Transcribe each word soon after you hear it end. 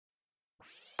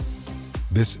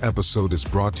This episode is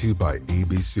brought to you by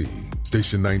ABC.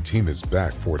 Station 19 is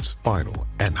back for its final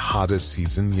and hottest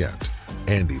season yet.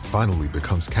 Andy finally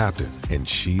becomes captain, and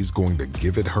she's going to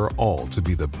give it her all to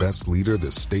be the best leader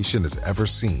the station has ever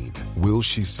seen. Will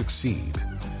she succeed?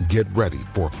 Get ready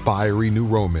for fiery new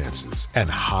romances and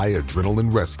high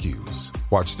adrenaline rescues.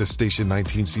 Watch the Station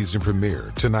 19 season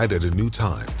premiere tonight at a new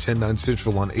time, 10/9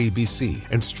 Central on ABC,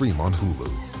 and stream on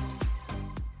Hulu.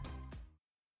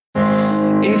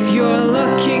 If you're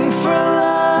looking for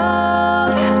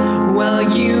love, well,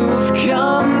 you've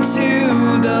come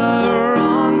to the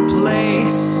wrong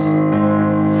place.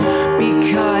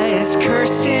 Because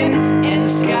Kirsten and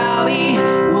Scally,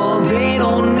 well, they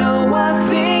don't know a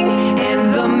thing.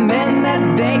 And the men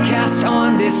that they cast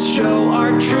on this show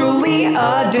are truly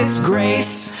a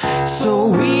disgrace. So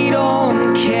we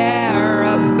don't care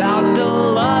about the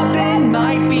love that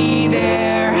might be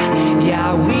there.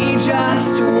 Yeah, we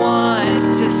just want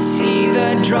to see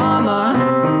the drama.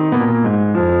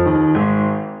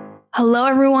 Hello,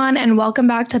 everyone, and welcome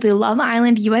back to the Love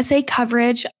Island USA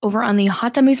coverage over on the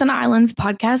Hot Dummies on Islands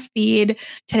podcast feed.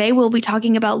 Today, we'll be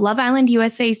talking about Love Island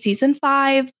USA Season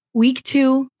 5, Week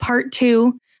 2, Part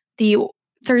 2, the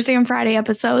Thursday and Friday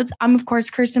episodes. I'm, of course,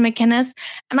 Kirsten McInnes,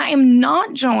 and I am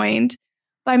not joined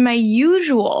by my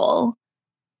usual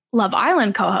Love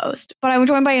Island co-host, but I'm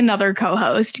joined by another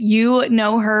co-host. You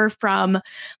know her from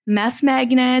Mess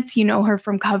Magnets. You know her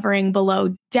from covering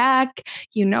Below Deck.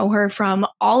 You know her from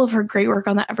all of her great work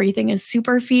on the Everything is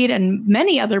Super feed and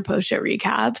many other post-show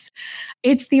recaps.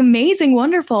 It's the amazing,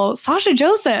 wonderful Sasha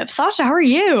Joseph. Sasha, how are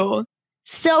you?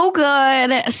 So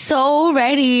good. So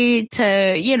ready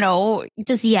to,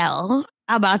 just yell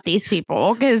about these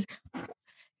people because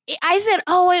I said,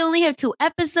 I only have 2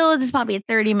 episodes. It's probably a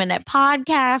 30-minute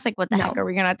podcast. Like, what the heck are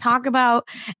we going to talk about?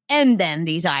 And then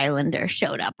these Islanders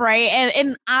showed up, right?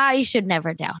 And I should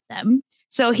never doubt them.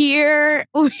 So here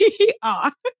we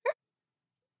are.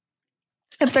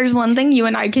 If there's one thing you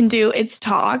and I can do, it's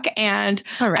talk. And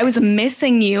Correct. I was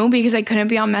missing you because I couldn't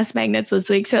be on Mess Magnets this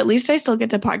week. So at least I still get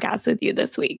to podcast with you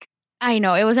this week. I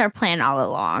know. It was our plan all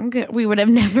along. We would have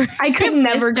never. I could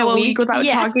never go a week without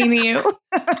talking to you.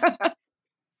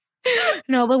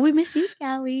 No, but we miss you,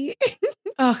 Scally.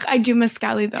 Ugh, I do miss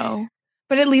Scally though.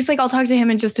 But at least I'll talk to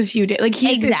him in just a few days. Like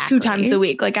he's 2 times a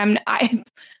week. Like I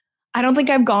don't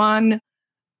think I've gone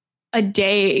a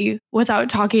day without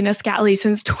talking to Scally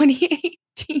since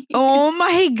 2018. Oh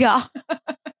my God.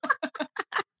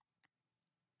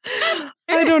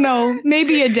 I don't know.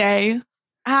 Maybe a day.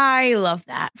 I love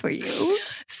that for you.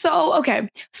 So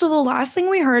the last thing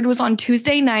we heard was on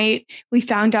Tuesday night, we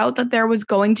found out that there was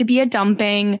going to be a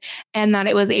dumping and that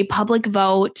it was a public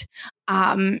vote.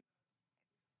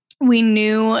 We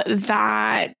knew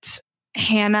that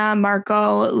Hannah,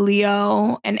 Marco,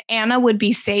 Leo, and Anna would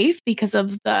be safe because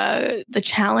of the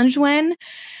challenge win.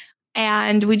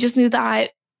 And we just knew that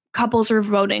couples were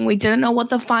voting. We didn't know what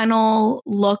the final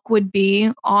look would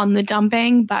be on the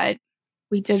dumping, but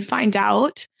we did find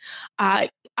out.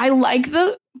 I like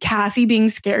the Cassie being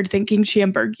scared, thinking she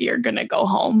and Bergie are going to go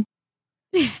home.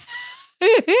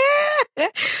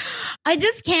 I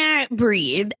just can't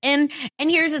breathe. And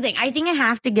here's the thing. I think I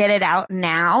have to get it out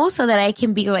now so that I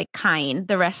can be like kind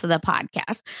the rest of the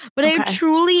podcast. But I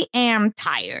truly am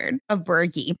tired of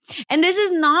Bergie. And this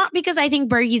is not because I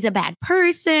think Bergie's a bad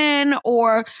person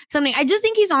or something. I just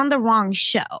think he's on the wrong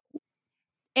show.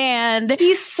 And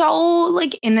he's so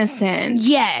like innocent.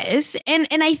 Yes. And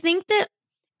I think that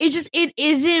it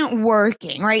isn't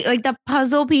working, right? Like the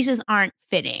puzzle pieces aren't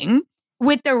fitting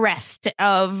with the rest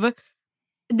of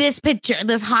this picture,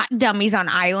 this Hot Dummies on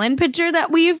Island picture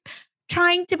that we're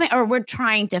trying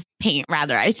to paint,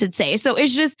 rather, I should say. So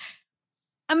it's just,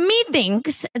 me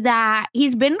thinks that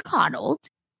he's been coddled.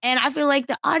 And I feel like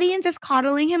the audience is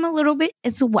coddling him a little bit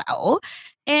as well.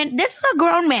 And this is a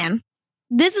grown man.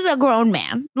 This is a grown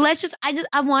man.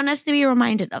 I want us to be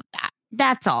reminded of that.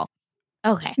 That's all.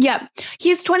 Okay. Yeah.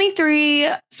 He's 23,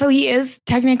 so he is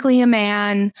technically a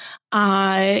man.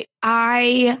 I've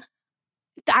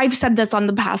said this on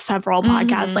the past several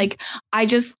podcasts.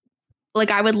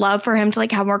 Like, I would love for him to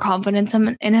like have more confidence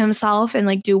in himself and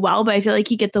like do well, but I feel like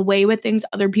he gets away with things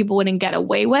other people wouldn't get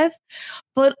away with.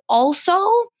 But also,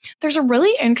 there's a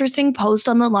really interesting post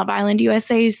on the Love Island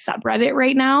USA subreddit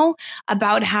right now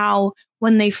about how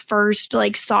when they first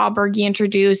like saw Bergie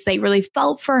introduced, they really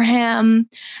felt for him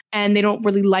and they don't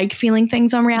really like feeling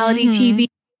things on reality TV.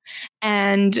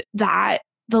 And that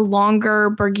the longer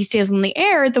Bergie stays on the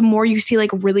air, the more you see like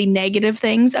really negative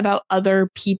things about other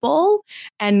people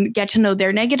and get to know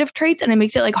their negative traits. And it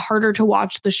makes it like harder to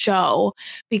watch the show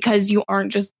because you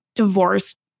aren't just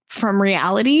divorced from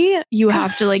reality. You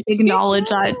have to like acknowledge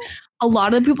that a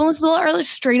lot of the people in this villa are like,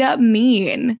 straight up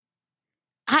mean.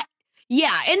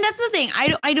 Yeah, and that's the thing.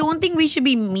 I don't think we should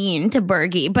be mean to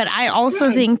Bergie, but I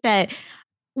also think that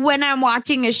when I'm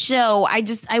watching a show,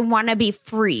 I want to be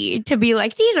free to be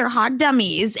like, these are hot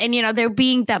dummies, and they're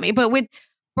being dummy. But with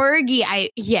Bergie,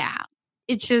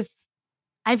 it's just,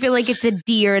 I feel like it's a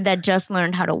deer that just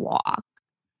learned how to walk.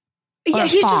 Yeah,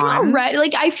 he's just not ready.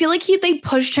 Like, I feel like they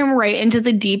pushed him right into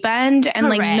the deep end, and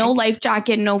like no life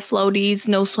jacket, no floaties,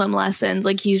 no swim lessons.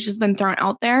 Like, he's just been thrown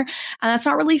out there, and that's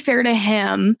not really fair to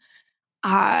him.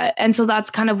 And so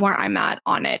that's kind of where I'm at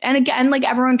on it. And again, like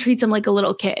everyone treats him like a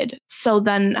little kid. So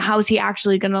then how's he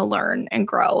actually going to learn and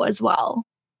grow as well?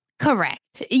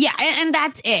 Correct. Yeah. And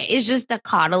that's it. It's just the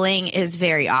coddling is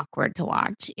very awkward to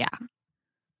watch. Yeah.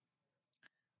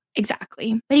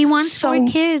 Exactly. But he wants 4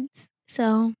 kids.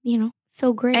 So,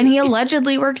 so great. And he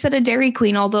allegedly works at a Dairy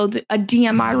Queen, although a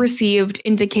DM I received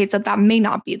indicates that may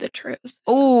not be the truth.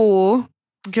 Oh,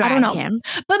 I don't know. Him.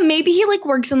 But maybe he like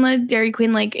works in the Dairy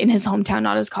Queen, like in his hometown,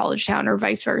 not his college town, or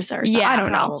vice versa. Or I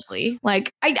don't probably. know.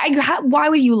 Like, why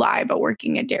would you lie about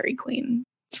working at Dairy Queen?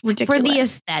 It's ridiculous. For the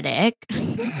aesthetic.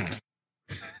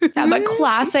 Yeah, but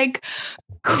classic,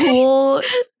 cool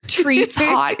treats,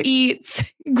 hot eats,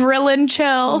 grill and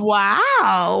chill.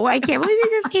 Wow. I can't believe they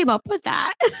just came up with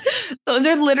that. Those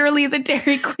are literally the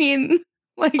Dairy Queen.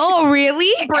 Like, oh,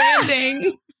 really?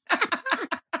 Branding.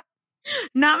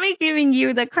 Not me giving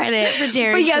you the credit for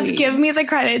Dairy Queen. But yes, give me the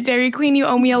credit. Dairy Queen, you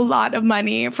owe me a lot of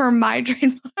money for my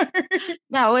trademark.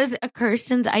 That was a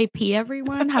Kirsten's IP,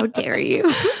 everyone. How dare you?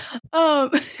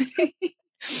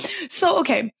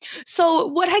 So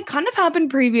what had kind of happened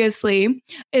previously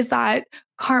is that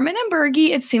Carmen and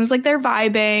Bergie, it seems like they're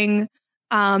vibing.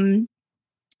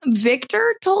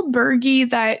 Victor told Bergie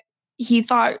that he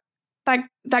thought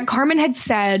that Carmen had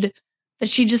said that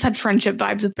she just had friendship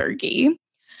vibes with Bergie.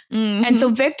 Mm-hmm. And so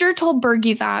Victor told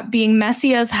Bergie that, being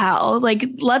messy as hell. Like,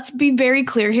 let's be very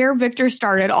clear here. Victor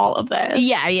started all of this.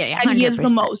 Yeah. 100%. And he is the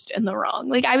most in the wrong.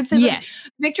 Like, I would say that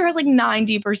Victor has like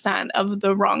 90% of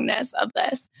the wrongness of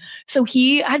this. So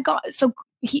Bergie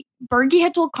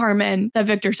had told Carmen that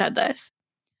Victor said this.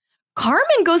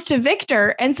 Carmen goes to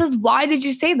Victor and says, why did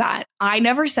you say that? I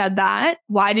never said that.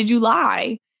 Why did you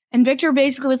lie? And Victor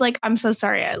basically was like, I'm so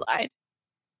sorry I lied.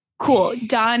 Cool,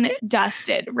 done,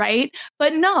 dusted, right?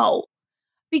 But no,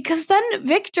 because then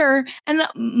Victor and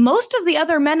most of the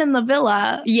other men in the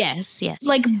villa,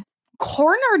 like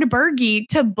cornered Bergie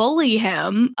to bully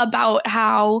him about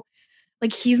how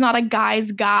like he's not a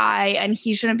guy's guy and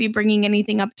he shouldn't be bringing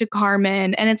anything up to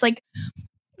Carmen. And it's like,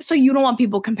 so you don't want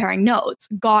people comparing notes.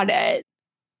 Got it.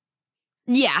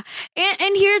 Yeah.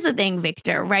 And here's the thing,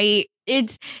 Victor, right?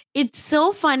 It's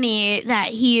so funny that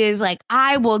he is like,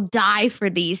 I will die for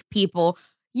these people.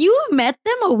 You met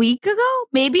them a week ago,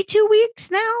 maybe 2 weeks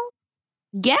now.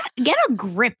 Get a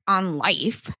grip on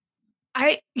life.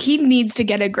 He needs to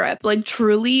get a grip, like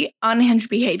truly unhinged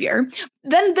behavior.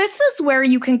 Then this is where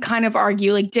you can kind of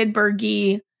argue, like,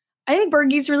 I think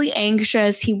Bergie's really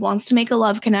anxious. He wants to make a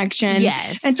love connection.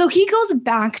 Yes. And so he goes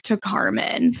back to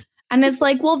Carmen. And it's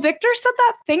like, well, Victor said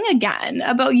that thing again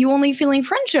about you only feeling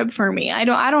friendship for me. I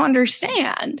don't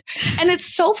understand. And it's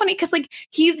so funny because like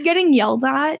he's getting yelled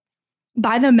at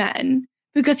by the men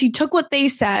because he took what they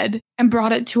said and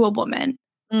brought it to a woman.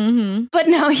 Mm-hmm. But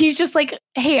now he's just like,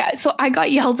 hey, so I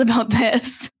got yelled about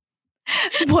this.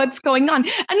 What's going on?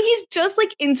 And he's just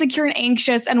like insecure and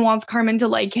anxious and wants Carmen to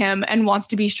like him and wants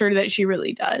to be sure that she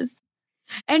really does.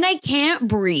 And I can't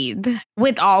breathe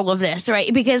with all of this,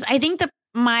 right? Because I think the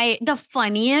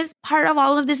funniest part of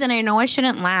all of this, and I know I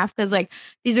shouldn't laugh because like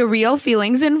these are real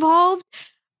feelings involved,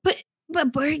 but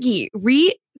Bergie,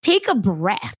 take a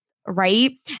breath,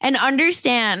 right? And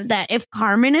understand that if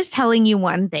Carmen is telling you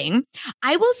one thing,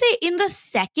 I will say in the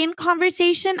second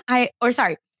conversation,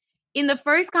 in the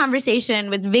first conversation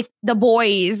with the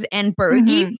boys and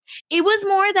Bergie, it was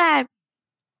more that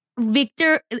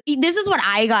Victor, this is what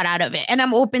I got out of it, and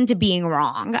I'm open to being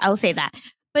wrong. I'll say that.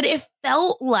 But it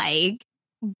felt like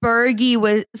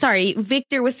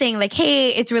Victor was saying like, hey,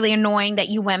 it's really annoying that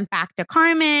you went back to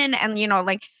Carmen and,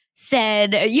 like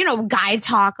said, guy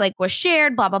talk like was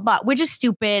shared, blah, blah, blah, which is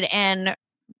stupid and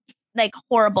like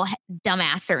horrible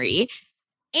dumbassery.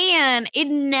 And it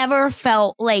never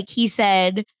felt like he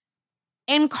said,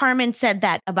 and Carmen said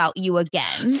that about you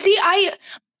again. See,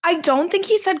 I don't think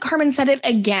he said Carmen said it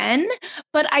again,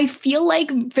 but I feel like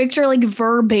Victor like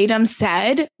verbatim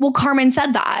said, well, Carmen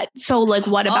said that. So like,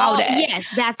 what about it? Yes,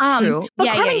 that's true. But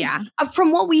Yeah, Carmen, yeah.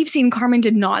 From what we've seen, Carmen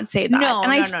did not say that. No,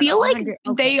 and I feel like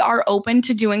they are open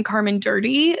to doing Carmen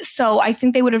dirty. So I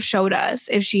think they would have showed us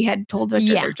if she had told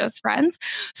Victor they're just friends.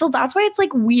 So that's why it's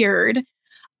like weird.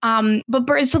 So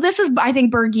this is, I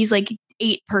think Bergie's like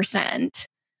 8%.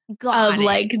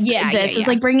 This is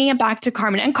like bringing it back to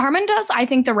Carmen, and Carmen does, I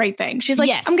think, the right thing. She's like,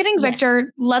 I'm getting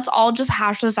Victor. Let's all just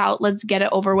hash this out. Let's get it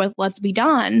over with. Let's be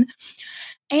done.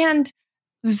 And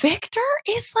Victor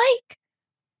is like,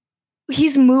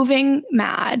 he's moving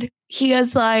mad. He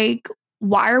is like,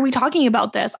 why are we talking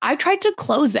about this? I tried to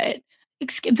close it.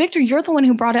 Victor, you're the one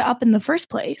who brought it up in the first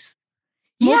place.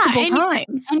 Multiple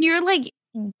times. And you're like,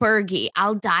 Bergie,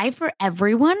 I'll die for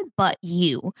everyone but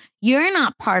you. You're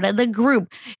not part of the group.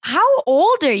 How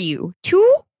old are you?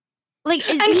 2? Like,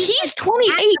 and he's 28.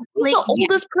 He's the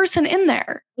oldest person in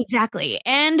there. Exactly.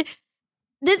 And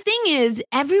the thing is,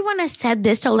 everyone has said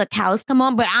this till the cows come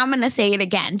home, but I'm going to say it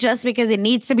again just because it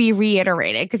needs to be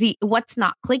reiterated because what's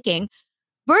not clicking.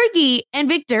 Bergie and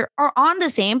Victor are on the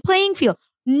same playing field.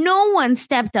 No one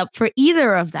stepped up for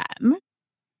either of them.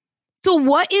 So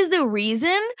what is the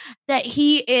reason that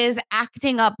he is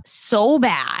acting up so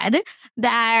bad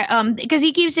that, because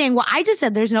he keeps saying, well, I just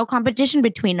said there's no competition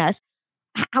between us.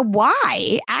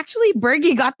 Why? Actually,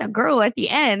 Bergie got the girl at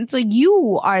the end. So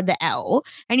you are the L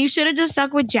and you should have just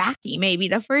stuck with Jackie maybe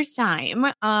the first time.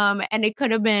 And it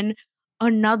could have been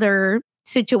another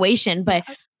situation. But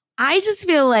I just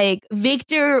feel like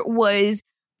Victor was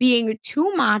being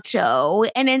too macho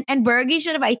and Bergie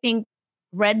should have, I think,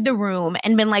 read the room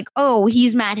and been like, oh,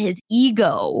 he's mad his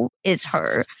ego is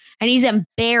hurt and he's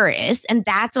embarrassed and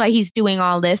that's why he's doing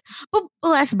all this. But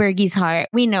bless Bergie's heart,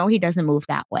 we know he doesn't move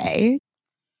that way.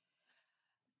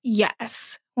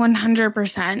 Yes,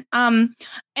 100%.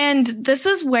 And this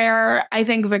is where I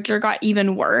think Victor got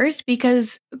even worse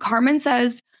because Carmen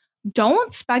says,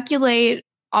 don't speculate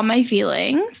on my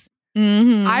feelings.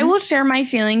 Mm-hmm. I will share my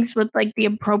feelings with like the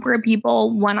appropriate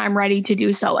people when I'm ready to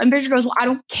do so. And Victor goes, well, I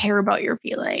don't care about your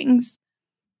feelings.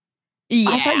 Yeah.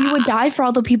 I thought you would die for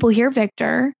all the people here,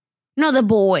 Victor. No, the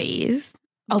boys.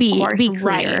 Of course, be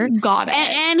clear. Right. Got it.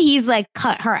 And he's like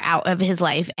cut her out of his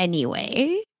life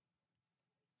anyway.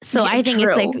 So I think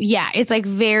it's like, it's like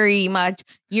very much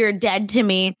you're dead to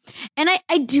me. And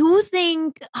I do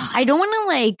think I don't want to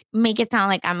like make it sound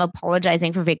like I'm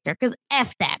apologizing for Victor because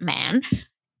F that man.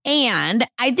 And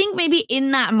I think maybe in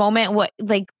that moment, what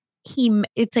like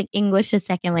it's like English as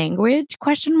second language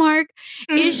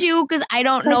issue because I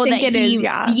don't know that it is.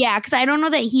 Yeah, because I don't know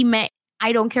that he meant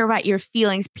I don't care about your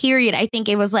feelings. Period. I think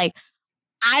it was like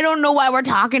I don't know why we're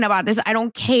talking about this. I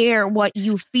don't care what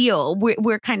you feel.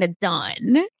 We're kind of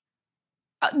done.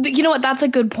 You know what? That's a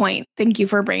good point. Thank you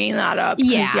for bringing that up.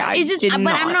 Yeah, it's just, I'm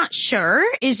not sure.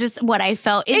 It's just what I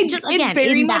felt. It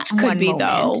very much could be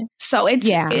though. So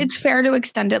it's fair to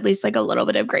extend at least like a little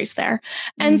bit of grace there.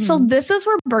 And so this is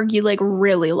where Bergie like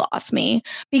really lost me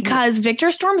because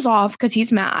Victor storms off because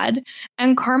he's mad,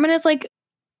 and Carmen is like,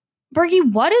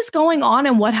 Bergie, what is going on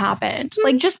and what happened?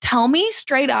 Like, just tell me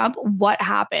straight up what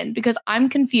happened because I'm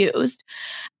confused.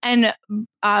 And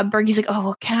Bergie's like,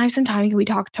 oh, can I have some time? Can we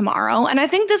talk tomorrow? And I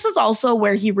think this is also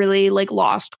where he really like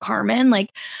lost Carmen.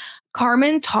 Like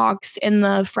Carmen talks in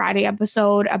the Friday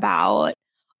episode about,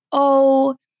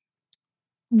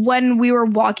 when we were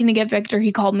walking to get Victor,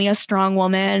 he called me a strong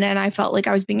woman and I felt like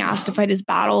I was being asked to fight his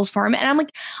battles for him. And I'm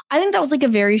like, I think that was like a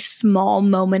very small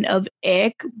moment of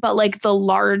ick, but like the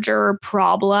larger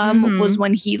problem was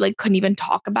when he like couldn't even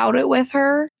talk about it with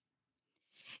her.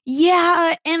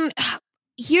 Yeah. And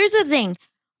here's the thing.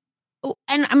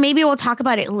 And maybe we'll talk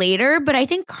about it later, but I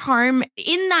think Carmen,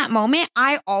 in that moment,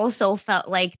 I also felt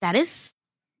like that is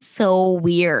so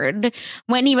weird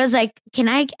when he was like, can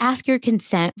I ask your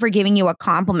consent for giving you a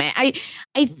compliment? I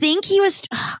think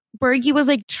Bergie was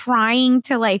like trying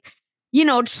to like,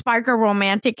 spark a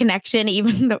romantic connection,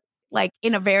 even though like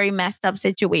in a very messed up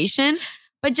situation,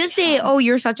 but just say, oh,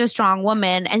 you're such a strong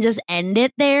woman and just end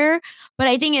it there. But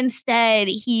I think instead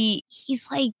he's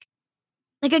like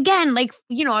again, like,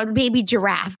 a baby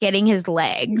giraffe getting his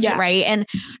legs, right? And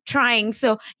trying.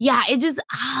 So yeah, it just,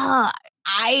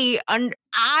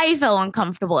 I felt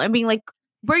uncomfortable and being like,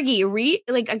 Bergie,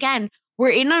 again,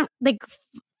 we're in a like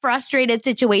frustrated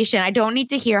situation. I don't need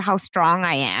to hear how strong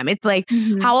I am. It's like,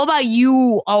 how about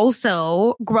you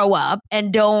also grow up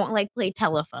and don't like play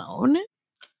telephone?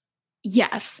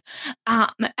 Yes.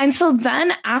 And so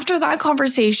then after that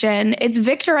conversation, it's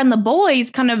Victor and the boys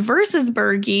kind of versus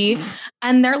Bergie.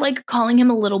 And they're like calling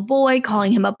him a little boy,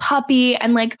 calling him a puppy,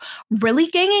 and like really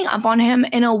ganging up on him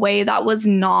in a way that was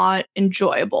not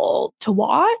enjoyable to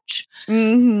watch.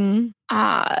 Mm-hmm.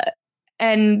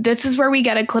 And this is where we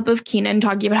get a clip of Keenan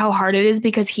talking about how hard it is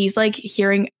because he's like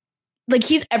hearing, like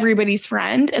he's everybody's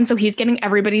friend. And so he's getting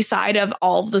everybody's side of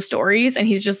all of the stories. And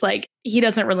he's just like, he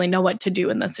doesn't really know what to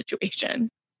do in this situation.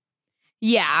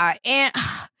 Yeah.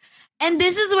 And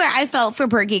this is where I felt for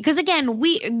Bergie. Because again,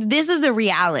 this is the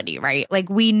reality, right? Like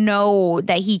we know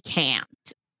that he can't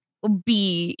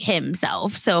be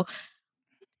himself. So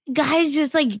guys,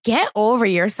 just like get over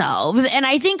yourselves. And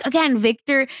I think again,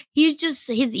 Victor, his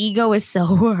ego is so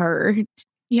hurt.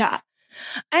 Yeah.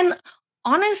 And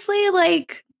honestly,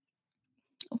 like,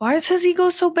 why is his ego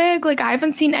so big? Like, I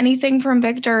haven't seen anything from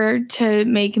Victor to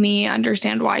make me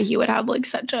understand why he would have like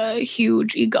such a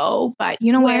huge ego. But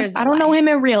you know what? I don't know him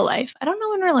in real life.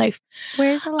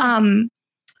 Where's the life?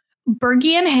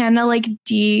 Bergie and Hannah like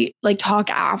talk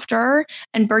after,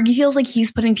 and Bergie feels like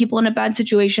he's putting people in a bad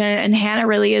situation, and Hannah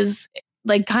really is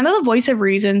like kind of the voice of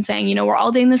reason, saying, you know, we're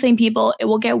all dating the same people. It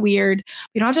will get weird.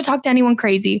 We don't have to talk to anyone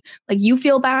crazy. Like, you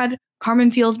feel bad.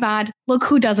 Carmen feels bad. Look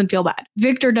who doesn't feel bad.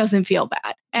 Victor doesn't feel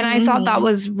bad. And I thought that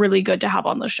was really good to have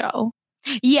on the show.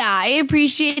 Yeah, I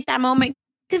appreciate that moment.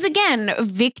 Because again,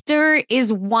 Victor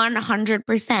is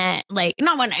 100%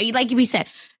 like we said,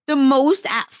 the most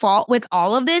at fault with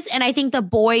all of this. And I think the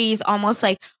boys almost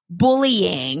like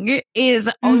bullying is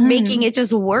making it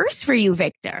just worse for you,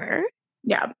 Victor.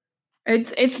 Yeah.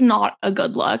 It's not a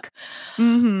good look.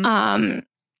 Mm-hmm.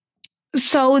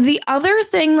 So the other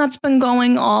thing that's been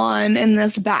going on in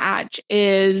this batch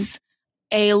is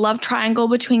a love triangle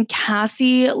between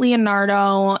Cassie,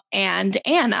 Leonardo, and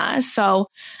Anna. So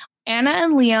Anna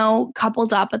and Leo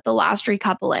coupled up at the last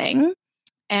recoupling.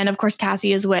 And of course,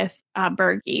 Cassie is with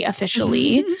Bergie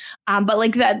officially. But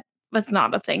like that's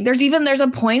not a thing. There's a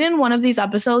point in one of these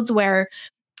episodes where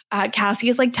Cassie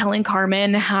is like telling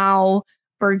Carmen how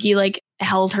Bergie like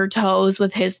held her toes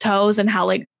with his toes and how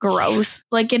like gross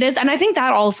like it is. And I think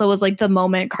that also was like the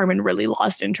moment Carmen really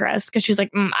lost interest, because she's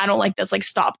like, I don't like this, like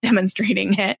stop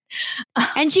demonstrating it.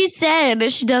 And she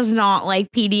said she does not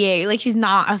like PDA, like she's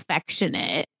not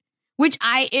affectionate, which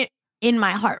in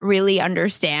my heart really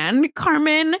understand,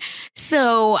 Carmen.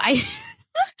 So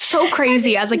so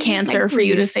crazy as a Cancer for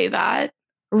you to say that.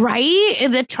 Right?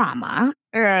 The trauma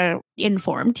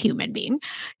informed human being.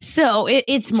 So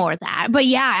it's more that. But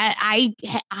yeah,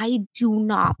 I do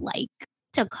not like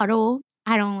to cuddle.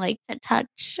 I don't like to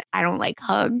touch. I don't like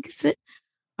hugs.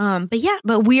 But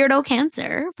weirdo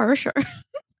Cancer for sure.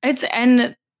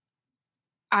 And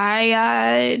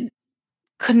I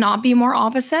could not be more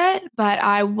opposite, but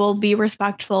I will be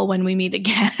respectful when we meet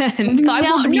again. I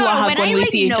will give you a hug when we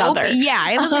see each other. Yeah,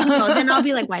 it was like, no, then I'll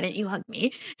be like, why didn't you hug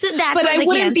me? So that's but I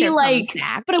wouldn't be like,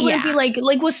 but I wouldn't be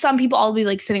like with some people, I'll be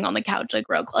like sitting on the couch, like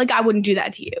real, like I wouldn't do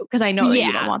that to you because I know that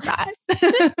you don't want that.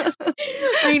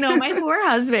 I know, my poor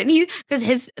husband, because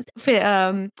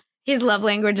his love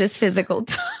language is physical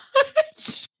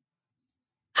touch.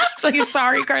 It's like,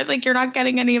 sorry, Garth, like you're not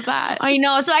getting any of that. I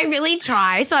know. So I really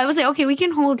try. So I was like, okay, we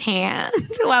can hold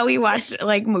hands while we watch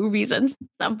like movies and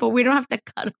stuff, but we don't have to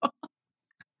cuddle.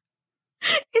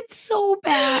 It's so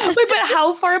bad. Wait, but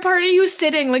how far apart are you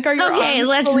sitting? Like, are your arms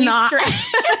let's fully not.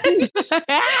 stretched?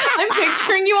 I'm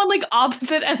picturing you on like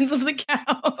opposite ends of the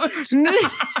couch.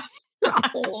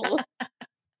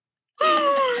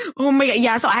 Oh my God.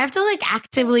 Yeah. So I have to like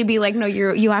actively be like, no,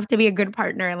 you have to be a good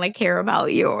partner and like care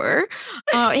about your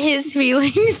his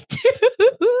feelings too.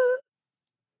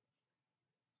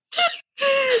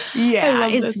 Yeah,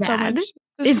 it's bad. So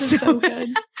it's so good.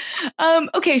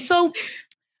 Okay, so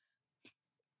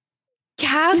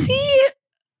Cassie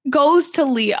goes to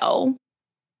Leo.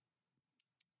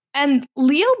 And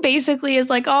Leo basically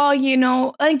is like, oh, you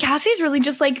know, and Cassie's really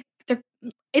just like,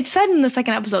 it's said in the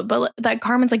second episode, but that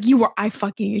Carmen's like, you are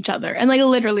fucking each other. And like,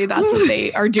 literally that's what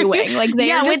they are doing. Like they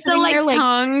are just with the like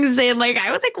tongues and like,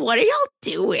 I was like, what are y'all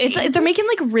doing? It's like, they're making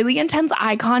like really intense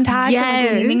eye contact,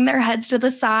 and like leaning their heads to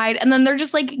the side. And then they're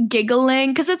just like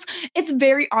giggling. Cause it's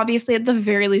very obviously at the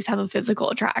very least have a physical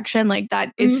attraction. Like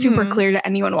that is super clear to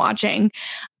anyone watching.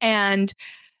 And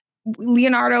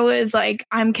Leonardo is like,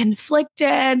 I'm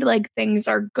conflicted, like things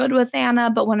are good with Anna,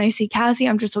 but when I see Cassie,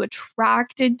 I'm just so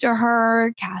attracted to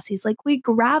her. Cassie's like, we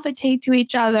gravitate to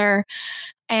each other.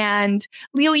 And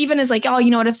Leo even is like, oh, you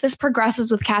know what, if this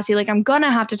progresses with Cassie, like I'm gonna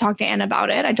have to talk to Anna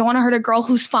about it. I don't want to hurt a girl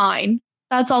who's fine.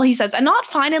 That's all he says. And not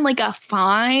fine in like a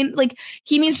fine, like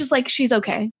he means just like she's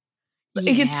okay. Like,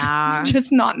 it's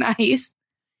just not nice.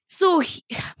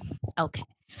 Okay.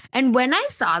 And when I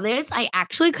saw this, I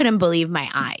actually couldn't believe my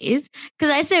eyes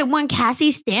because I said, when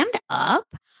Cassie, stand up,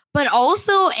 but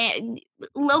also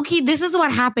low-key, this is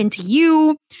what happened to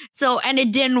you. So, and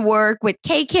it didn't work with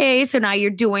KK. So now you're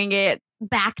doing it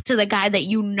back to the guy that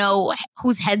you know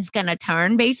whose head's going to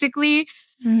turn, basically.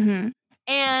 Mm-hmm.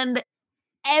 And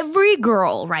every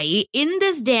girl, right, in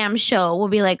this damn show will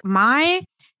be like, my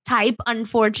type,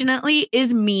 unfortunately,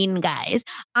 is mean guys.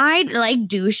 I like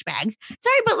douchebags.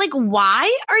 Sorry, but like,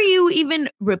 why are you even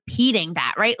repeating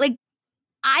that, right? Like,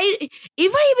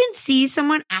 if I even see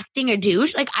someone acting a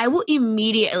douche, like, I will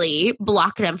immediately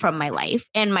block them from my life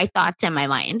and my thoughts and my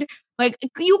mind. Like,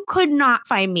 you could not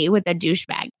find me with a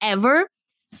douchebag ever.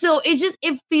 So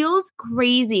it feels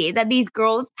crazy that these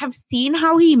girls have seen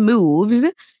how he moves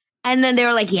and then they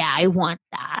were like, yeah, I want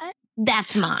that.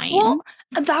 That's mine. Well,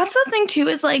 that's the thing too,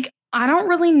 is like, I don't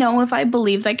really know if I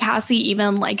believe that Cassie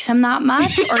even likes him that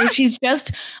much or if she's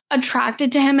just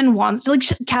attracted to him and wants to, like,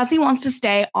 Cassie wants to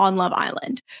stay on Love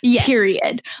Island. Yes.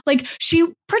 Period. Like, she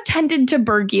pretended to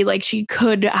Bergie like she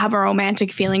could have a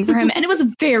romantic feeling for him. And it was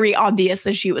very obvious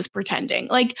that she was pretending.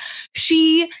 Like,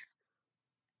 she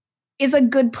is a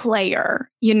good player,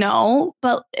 you know,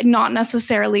 but not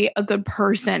necessarily a good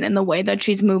person in the way that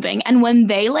she's moving. And when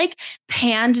they like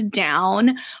panned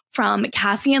down from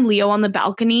Cassie and Leo on the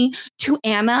balcony to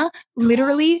Anna,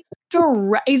 literally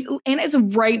Anna is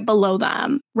right below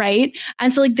them, right?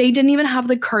 And so like they didn't even have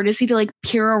the courtesy to like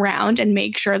peer around and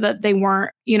make sure that they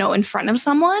weren't, you know, in front of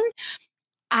someone.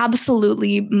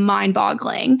 Absolutely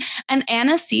mind-boggling. And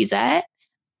Anna sees it.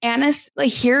 Anna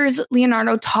like hears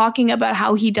Leonardo talking about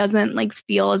how he doesn't like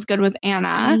feel as good with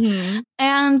Anna. Mm-hmm.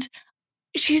 And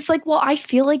she's like, well, I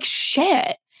feel like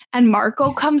shit. And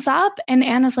Marco comes up and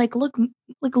Anna's like, look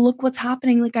what's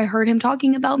happening. Like, I heard him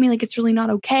talking about me. Like, it's really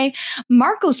not okay.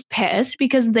 Marco's pissed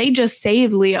because they just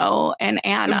saved Leo and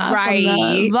Anna from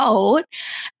the vote.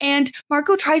 And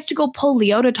Marco tries to go pull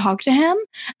Leo to talk to him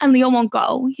and Leo won't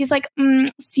go. He's like,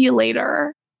 see you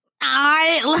later.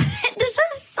 This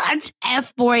is such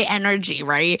F-boy energy,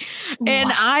 right?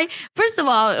 And first of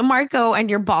all, Marco and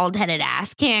your bald-headed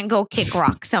ass can't go kick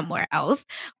rock somewhere else.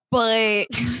 But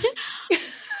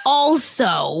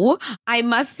also, I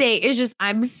must say, it's just,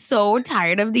 I'm so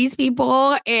tired of these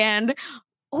people. And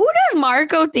who does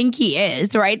Marco think he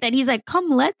is, right? That he's like, come,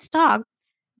 let's talk.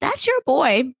 That's your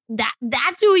boy.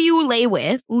 That's who you lay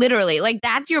with, literally. Like,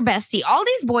 that's your bestie. All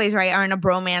these boys, right, are in a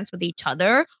bromance with each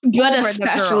other. But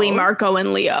especially Marco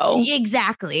and Leo.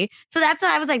 Exactly. So that's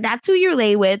why I was like, that's who you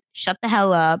lay with. Shut the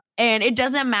hell up. And it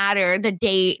doesn't matter the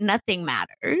date. Nothing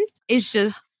matters. It's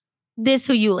just this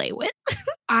who you lay with.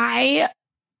 I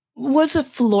was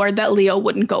floored that Leo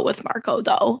wouldn't go with Marco,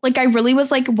 though. Like, I really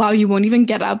was like, wow, you won't even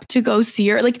get up to go see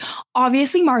her. Like,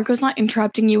 obviously, Marco's not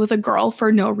interrupting you with a girl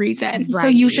for no reason. Right. So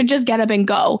you should just get up and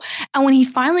go. And when he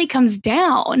finally comes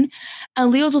down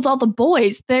and Leo's with all the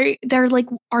boys, they're like,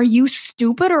 are you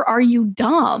stupid or are you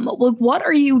dumb? Like, what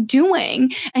are you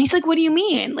doing? And he's like, what do you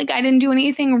mean? Like, I didn't do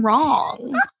anything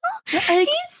wrong. Like,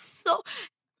 he's so,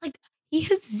 like, he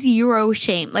has zero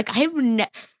shame. Like, I've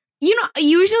you know,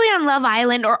 usually on Love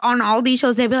Island or on all these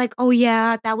shows, they'd be like, oh,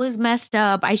 yeah, that was messed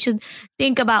up. I should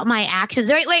think about my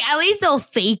actions, right? Like, at least they'll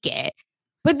fake it.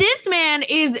 But this man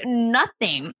is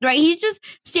nothing, right? He's just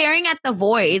staring at the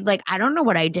void. Like, I don't know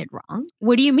what I did wrong.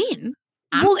 What do you mean?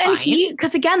 And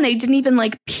because again, they didn't even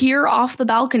like peer off the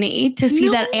balcony to see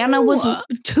that Anna was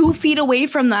 2 feet away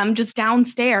from them, just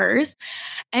downstairs.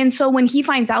 And so when he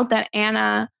finds out that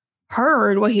Anna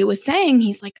heard what he was saying,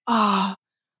 he's like, oh,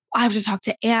 I have to talk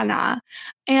to Anna.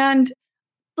 And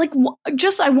like,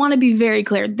 I want to be very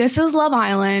clear. This is Love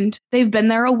Island. They've been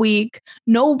there a week.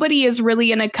 Nobody is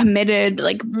really in a committed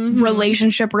like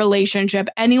relationship.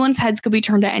 Anyone's heads could be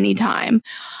turned at any time.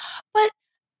 But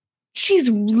she's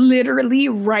literally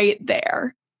right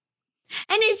there.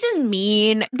 And it's just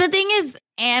mean. The thing is,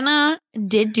 Anna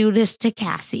did do this to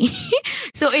Cassie.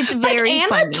 So it's very Anna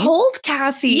funny. told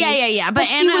Cassie. Yeah. But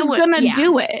Anna was going to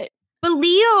do it. But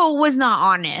Leo was not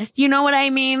honest. You know what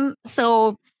I mean?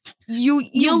 So you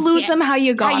lose them how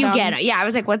you got them. Get it. Yeah, I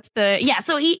was like, what's the... Yeah,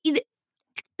 so he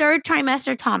third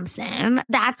trimester Thompson.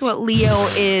 That's what Leo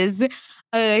is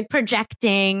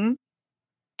projecting.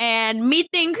 And me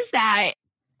thinks that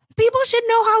people should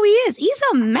know how he is. He's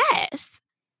a mess.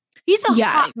 He's a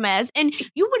hot mess. And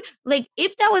you would, like,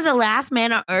 if that was the last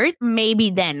man on earth,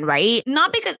 maybe then, right?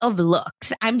 Not because of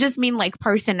looks. I'm just mean, like,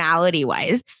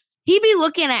 personality-wise. He'd be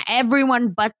looking at everyone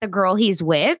but the girl he's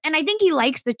with. And I think he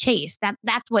likes the chase.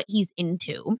 That's what he's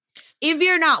into. If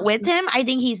you're not with him, I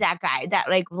think he's that guy that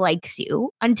like likes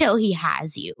you until he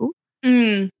has you.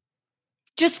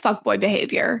 Just fuckboy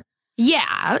behavior.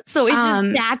 Yeah. So it's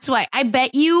just, that's why I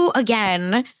bet you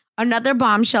again, another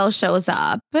bombshell shows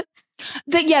up.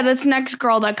 This next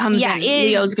girl that comes in,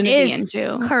 Leo's going to be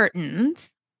into. Curtains.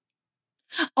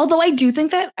 Although I do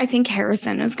think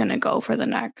Harrison is going to go for the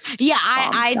next. Yeah,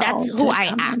 that's who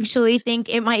I actually think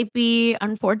it might be,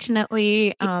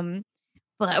 unfortunately.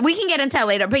 But we can get into that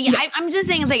later. But yeah, I'm just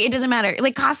saying, it's like, it doesn't matter.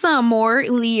 Like Casa Amor,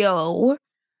 Leo.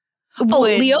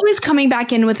 Leo is coming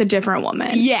back in with a different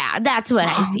woman. Yeah, that's what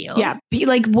I feel. Yeah,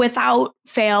 like without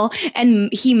fail.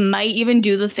 And he might even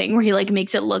do the thing where he like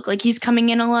makes it look like he's coming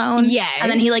in alone. Yeah.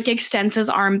 And then he like extends his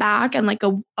arm back and like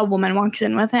a woman walks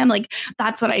in with him. Like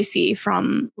that's what I see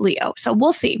from Leo. So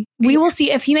we'll see. We will see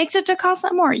if he makes it to Casa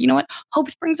Amor. You know what? Hope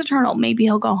springs eternal. Maybe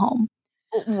he'll go home.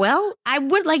 Well, I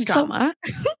would like drama.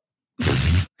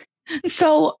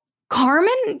 So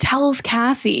Carmen tells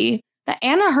Cassie that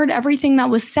Anna heard everything that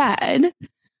was said.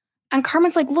 And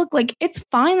Carmen's like, look, like, it's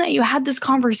fine that you had this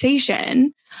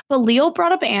conversation, but Leo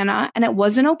brought up Anna and it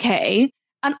wasn't okay.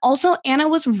 And also Anna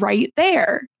was right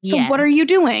there. So what are you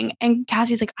doing? And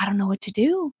Cassie's like, I don't know what to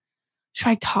do. Should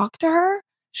I talk to her?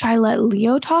 Should I let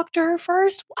Leo talk to her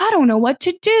first? I don't know what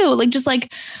to do. Like, just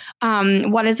like,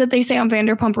 what is it they say on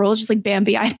Vanderpump Rules? Just like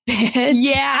Bambi-eyed bitch.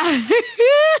 Yeah.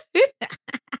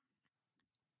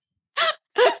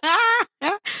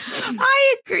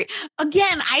 I agree.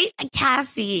 Again,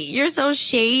 Cassie, you're so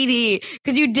shady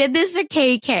because you did this to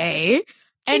KK.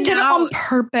 And did it on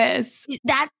purpose.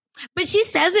 But she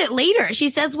says it later. She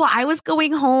says, well, I was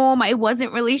going home. I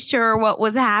wasn't really sure what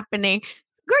was happening.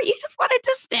 Girl, you just wanted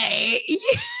to stay.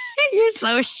 You're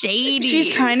so shady. She's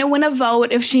trying to win a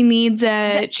vote if she needs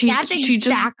it. That's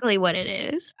exactly what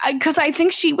it is. Because I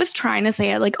think she was trying to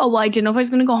say it like, oh, well, I didn't know if I was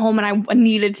going to go home and I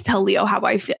needed to tell Leo how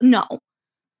I feel. No.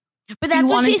 But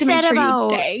that's what she said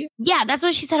about. Yeah, that's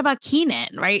what she said about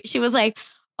Keenan, right? She was like,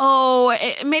 oh,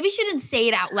 maybe she didn't say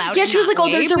it out loud. Yeah, she was like, oh,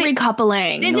 there's a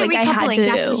recoupling. There's a recoupling.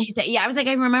 That's what she said. Yeah, I was like,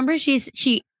 I remember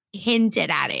she hinted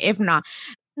at it, if not.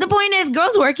 The point is,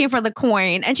 girl's working for the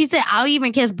coin. And she said, I'll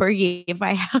even kiss Bergie if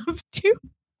I have to.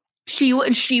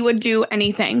 She would do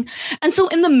anything. And so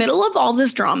in the middle of all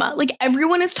this drama, like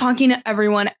everyone is talking to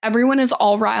everyone. Everyone is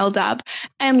all riled up.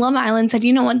 And Love Island said,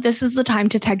 you know what? This is the time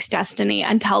to text Destiny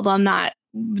and tell them that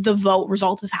the vote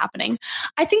result is happening.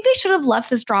 I think they should have left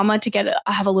this drama to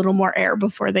have a little more air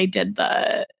before they did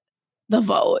the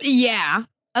vote. Yeah,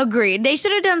 agreed. They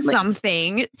should have done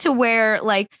something to where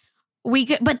like we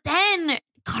could, but then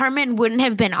Carmen wouldn't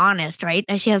have been honest, right?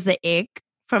 That she has the ick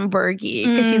from Bergie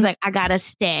because she's like, I gotta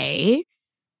stay.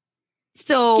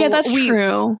 So yeah, that's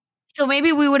true. So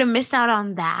maybe we would have missed out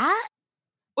on that.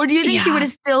 Or do you think she would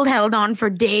have still held on for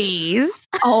days?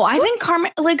 Oh, I think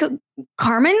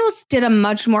Carmen did a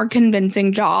much more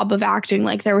convincing job of acting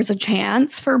like there was a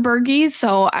chance for Bergie.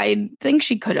 So I think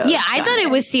she could have. Yeah, I thought it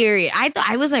was serious.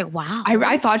 I was like, wow.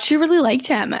 I thought she really liked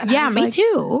him. Yeah, me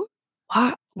too.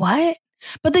 What?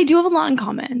 But they do have a lot in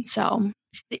common. So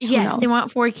yes, they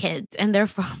want 4 kids and they're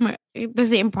from the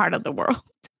same part of the world.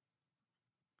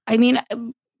 I mean,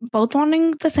 both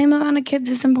wanting the same amount of kids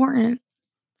is important.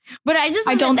 But I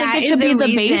don't think it should be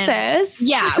the basis.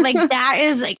 Yeah, like that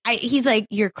is like he's like,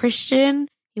 you're Christian,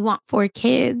 you want 4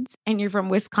 kids, and you're from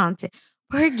Wisconsin.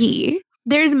 Bergie,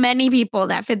 there's many people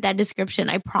that fit that description,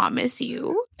 I promise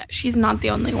you. She's not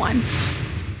the only one.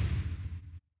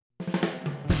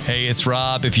 Hey, it's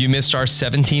Rob. If you missed our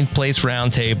 17th place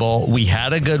roundtable, we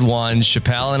had a good one.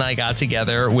 Chappelle and I got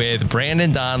together with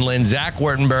Brandon Donlin, Zach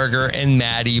Wertenberger, and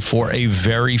Maddie for a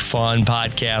very fun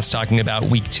podcast talking about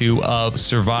week 2 of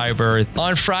Survivor.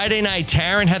 On Friday night,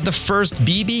 Taryn had the first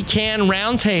BB Can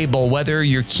roundtable. Whether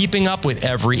you're keeping up with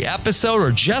every episode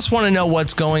or just want to know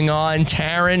what's going on,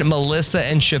 Taryn, Melissa,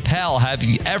 and Chappelle have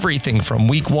everything from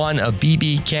week 1 of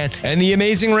BB Can. And The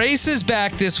Amazing Race is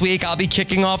back this week. I'll be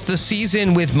kicking off the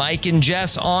season with Mike and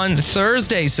Jess on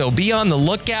Thursday, so be on the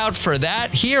lookout for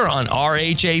that here on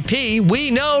RHAP. We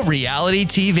know reality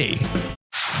TV.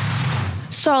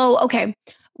 So, okay,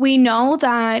 we know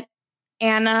that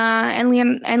Anna and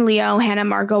Leo, Hannah and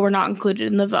Marco were not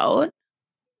included in the vote,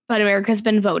 but America's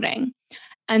been voting.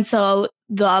 And so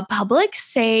the public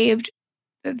saved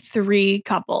 3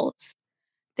 couples.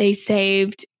 They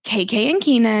saved KK and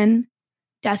Keenan,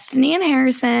 Destiny and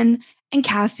Harrison, and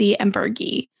Cassie and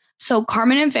Bergie. So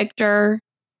Carmen and Victor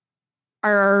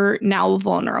are now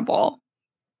vulnerable.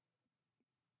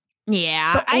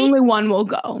 Yeah. But only one will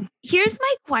go. Here's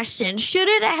my question. Should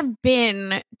it have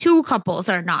been 2 couples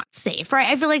are not safe, right?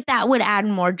 I feel like that would add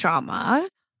more drama.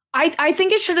 I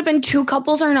think it should have been 2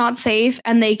 couples are not safe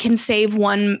and they can save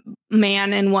 1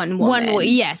 man and 1 woman.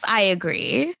 Yes, I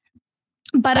agree.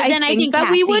 But then I think that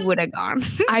Cassie we would have gone.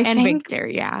 And Victor,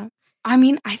 yeah. I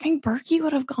mean, I think Berkey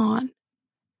would have gone.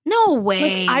 No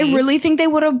way. Like, I really think they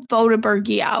would have voted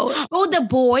Berkey out. Oh, the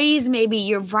boys, maybe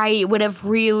you're right, would have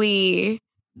really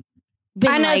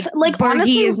been And like Berkey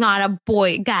honestly, is not a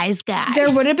guy.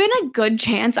 There would have been a good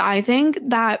chance, I think,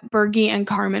 that Berkey and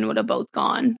Carmen would have both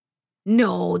gone.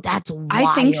 No, that's wild.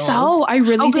 I think so. I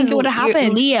really think it would have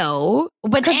happened. Leo,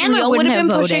 but Anna Leo would have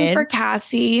been pushing voted for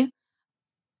Cassie.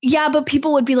 Yeah, but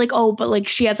people would be like, oh, but like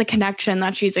she has a connection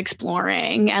that she's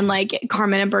exploring, and like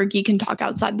Carmen and Berkey can talk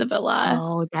outside the villa.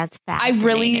 Oh, that's I fascinating.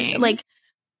 really like.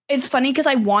 It's funny because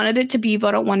I wanted it to be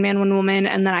vote at one man, one woman,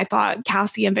 and then I thought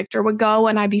Cassie and Victor would go,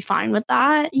 and I'd be fine with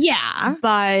that. Yeah,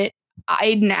 but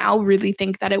I now really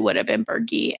think that it would have been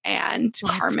Berkey and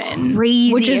Carmen,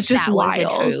 crazy, which is just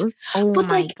wild. Oh but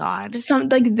my God.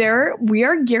 We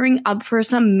are gearing up for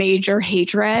some major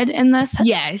hatred in this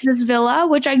villa,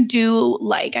 which I do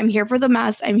like. I'm here for the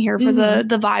mess. I'm here for the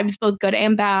vibes, both good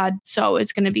and bad. So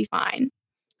it's going to be fine.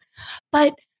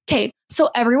 But okay,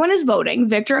 so everyone is voting.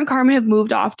 Victor and Carmen have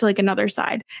moved off to like another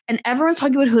side, and everyone's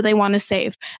talking about who they want to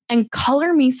save. And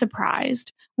color me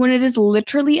surprised when it is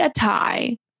literally a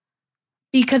tie,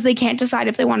 because they can't decide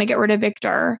if they want to get rid of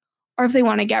Victor or if they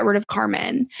want to get rid of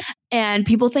Carmen. And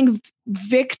people think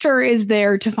Victor is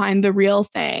there to find the real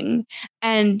thing.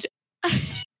 And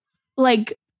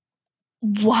like,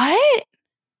 what?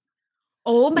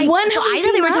 Oh my God. So I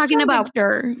thought they were talking about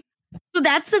Victor. So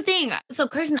that's the thing. So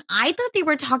Kirsten, I thought they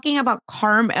were talking about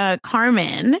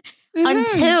Carmen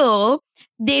until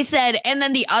they said, and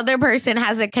then the other person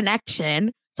has a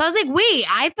connection. So I was like, wait,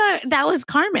 I thought that was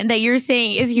Carmen that you're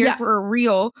saying is here for a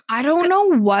real. I don't know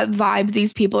what vibe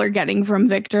these people are getting from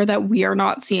Victor that we are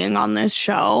not seeing on this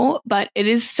show, but it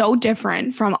is so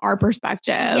different from our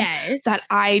perspective that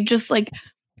I just like,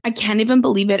 I can't even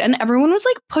believe it. And everyone was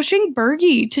like pushing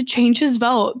Berkey to change his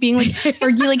vote, being like,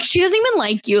 Berkey, like, she doesn't even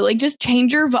like you. Like, just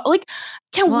change your vote. Like,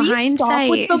 can we stop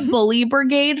with the bully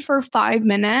brigade for 5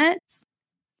 minutes?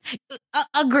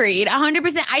 Agreed,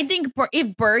 100%. I think if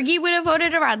Berkey would have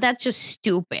voted her out, that's just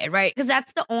stupid, right? Because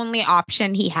that's the only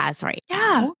option he has right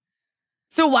now.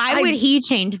 So why would he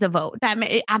change the vote?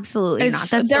 Absolutely not.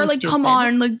 That's they're like, come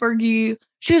on, like Berkey,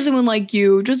 she doesn't even like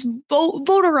you. Just vote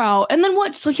her out. And then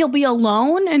what? So he'll be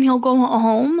alone and he'll go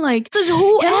home? Like, because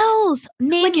who else?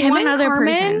 Name like him one and other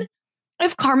Carmen. Person.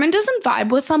 If Carmen doesn't vibe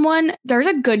with someone, there's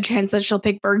a good chance that she'll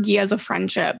pick Berkey as a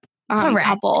friendship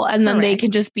couple, and then they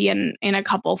can just be in a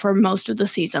couple for most of the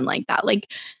season like that.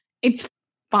 Like, it's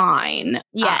fine.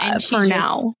 And for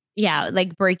now. Yeah,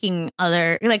 like breaking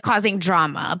causing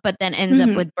drama, but then ends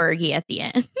up with Berkey at the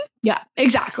end. Yeah,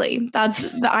 exactly.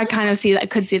 I kind of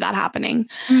could see that happening.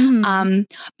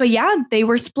 But yeah, they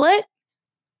were split,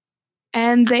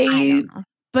 and they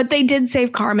did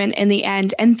save Carmen in the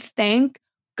end, and thank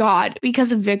God,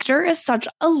 because Victor is such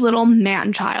a little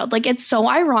man child. Like, it's so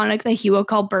ironic that he would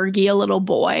call Berkey a little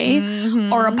boy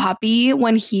or a puppy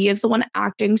when he is the one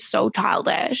acting so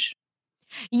childish.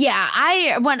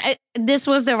 Yeah, this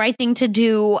was the right thing to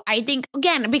do. I think,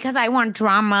 again, because I want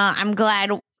drama, I'm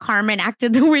glad Carmen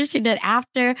acted the way she did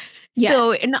after. Yes.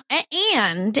 So, and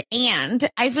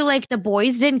I feel like the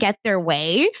boys didn't get their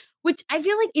way, which I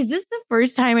feel like, is this the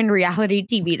first time in reality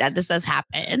TV that this has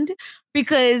happened?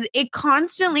 Because it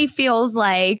constantly feels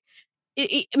like,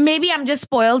 maybe I'm just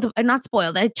spoiled, not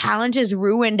spoiled. The challenge has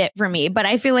ruined it for me, but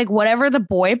I feel like whatever the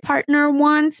boy partner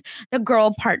wants, the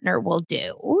girl partner will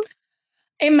do.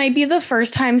 It might be the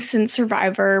first time since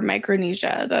Survivor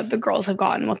Micronesia that the girls have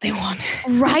gotten what they wanted.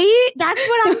 Right? That's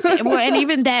what I'm saying. Well, and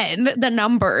even then, the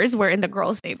numbers were in the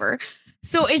girls' favor.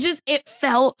 So it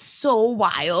felt so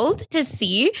wild to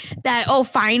see that, oh,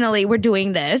 finally we're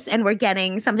doing this and we're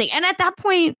getting something. And at that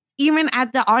point, even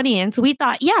at the audience, we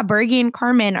thought, yeah, Berkey and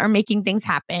Carmen are making things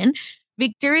happen.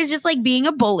 Victor is just like being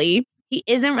a bully. He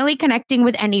isn't really connecting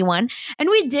with anyone. And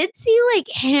we did see like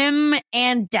him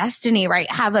and Destiny,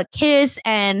 right, have a kiss,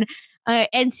 and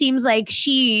seems like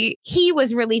he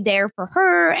was really there for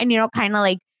her, and, kind of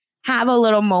like have a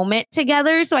little moment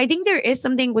together. So I think there is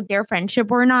something with their friendship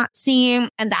we're not seeing.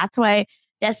 And that's why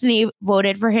Destiny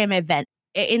voted for him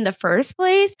in the first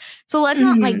place. So let's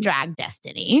not like drag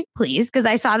Destiny, please. Because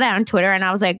I saw that on Twitter and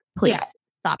I was like, please. Yeah.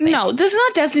 Stop it. No, this is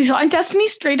not Destiny's fault. And Destiny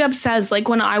straight up says, like,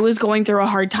 when I was going through a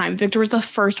hard time, Victor was the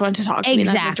first one to talk to me.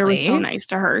 And Victor was so nice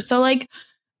to her. So, like,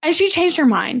 and she changed her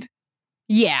mind.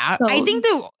 Yeah. So, I think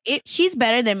she's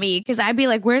better than me, because I'd be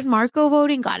like, where's Marco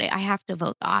voting? Got it. I have to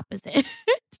vote the opposite.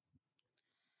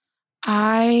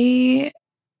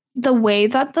 The way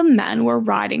that the men were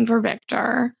riding for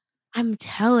Victor. I'm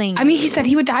telling you. I mean, he said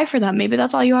he would die for them. Maybe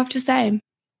that's all you have to say.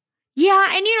 Yeah,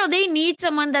 and they need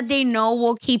someone that they know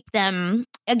will keep them.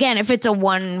 Again, if it's a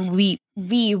 1 week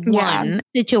V1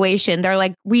 situation. They're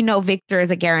like, we know Victor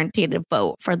is a guaranteed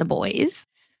vote for the boys.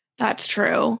 That's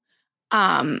true.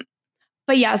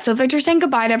 But yeah, so Victor's saying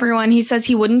goodbye to everyone. He says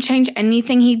he wouldn't change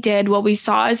anything he did. What we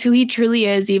saw is who he truly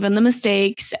is, even the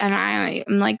mistakes. And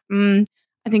I'm like,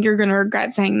 I think you're going to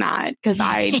regret saying that because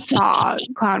I saw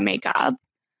clown makeup.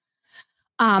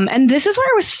 And this is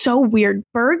where it was so weird.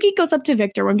 Bergie goes up to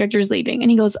Victor when Victor's leaving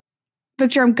and he goes,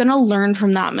 Victor, I'm going to learn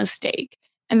from that mistake.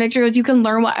 And Victor goes, you can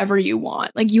learn whatever you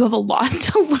want. Like, you have a lot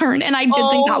to learn. And I did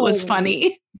think that was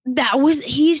funny.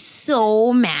 He's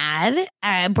so mad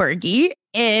at Bergie.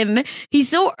 And he's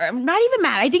so, not even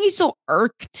mad. I think he's so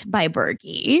irked by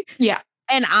Bergie. Yeah.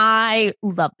 And I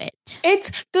love it.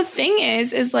 The thing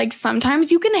is like sometimes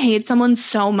you can hate someone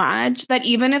so much that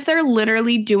even if they're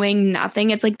literally doing nothing,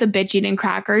 it's like the bitch eating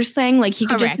crackers thing. Like he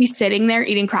could just be sitting there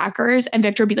eating crackers and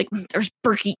Victor would be like, there's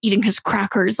Bergie eating his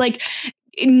crackers. Like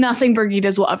nothing Bergie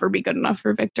does will ever be good enough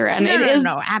for Victor. And it is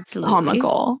absolutely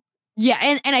comical. Yeah.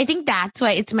 And I think that's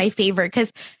why it's my favorite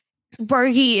because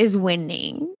Bergie is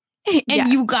winning. And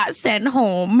you got sent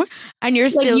home and you're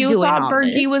still you doing thought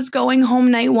Bergie was going home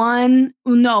night one.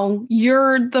 No,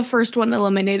 you're the first one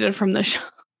eliminated from the show.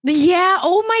 Yeah.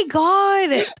 Oh my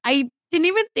God. I didn't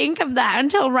even think of that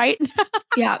until right now.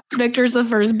 Yeah. Victor's the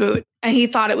first boot and he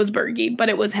thought it was Bergie, but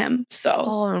it was him. So.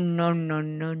 Oh, no.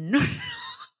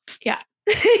 Yeah.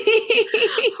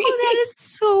 Oh, that is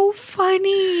so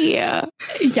funny. Yeah.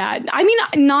 I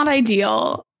mean, not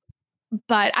ideal.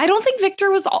 But I don't think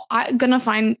Victor was going to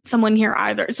find someone here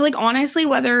either. So, like, honestly,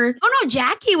 whether... Oh, no,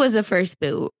 Jackie was the first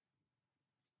boot.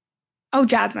 Oh,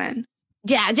 Jasmine.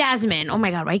 Jasmine. Oh,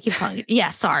 my God. Why I keep calling it?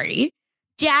 Yeah, sorry.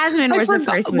 Jasmine was the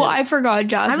first boot. Well, I forgot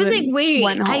Jasmine. I was like, wait.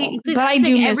 Went home. But I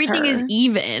do miss everything her. Is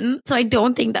even. So I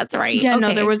don't think that's right. Yeah,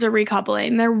 no, there was a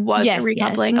recoupling. There was a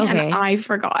recoupling. Yes, okay. And I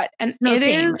forgot. And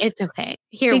it's okay.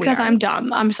 Here because I'm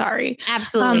dumb. I'm sorry.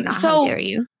 Absolutely not. How dare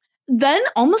you? Then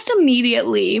almost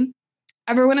immediately...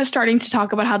 Everyone is starting to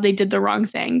talk about how they did the wrong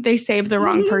thing. They saved the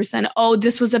wrong person. Oh,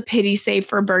 this was a pity save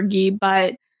for Bergie,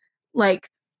 but like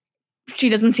she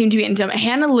doesn't seem to be into him.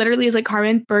 Hannah literally is like,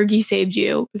 Carmen, Bergie saved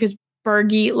you because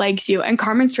Bergie likes you. And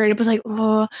Carmen straight up was like,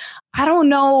 oh, I don't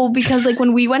know. Because like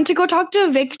when we went to go talk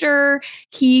to Victor,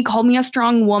 he called me a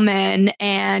strong woman.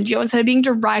 And instead of being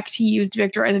direct, he used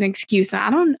Victor as an excuse.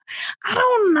 And I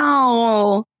don't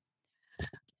know.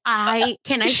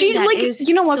 She like,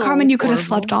 you know what, so Carmen, you could have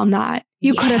slept on that.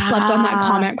 You could have slept on that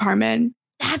comment, Carmen.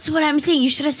 That's what I'm saying.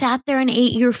 You should have sat there and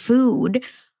ate your food.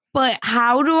 But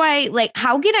how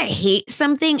can I hate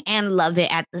something and love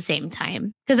it at the same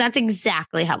time? Because that's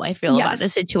exactly how I feel about the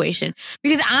situation.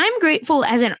 Because I'm grateful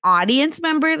as an audience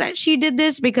member that she did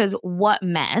this because what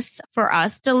mess for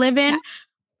us to live in. Yeah.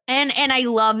 And I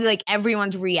love like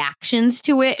everyone's reactions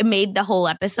to it. It made the whole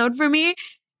episode for me.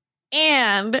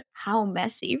 And how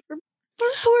messy for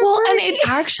well, and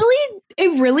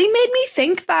it really made me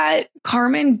think that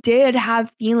Carmen did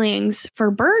have feelings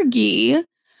for Bergie,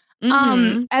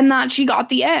 and that she got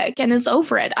the ick and is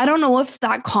over it. I don't know if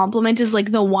that compliment is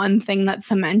like the one thing that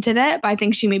cemented it, but I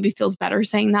think she maybe feels better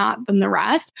saying that than the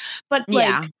rest. But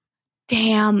like,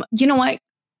 damn, you know what?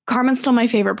 Carmen's still my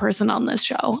favorite person on this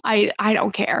show. I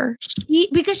don't care.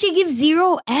 Because she gives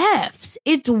 0 Fs.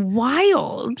 It's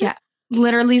wild. Yeah.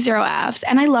 Literally 0 Fs.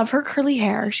 And I love her curly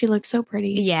hair. She looks so pretty.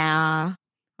 Yeah.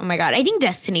 Oh my God. I think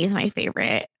Destiny is my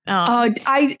favorite.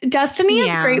 Destiny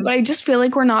is great, but I just feel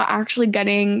like we're not actually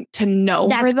getting to know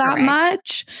her that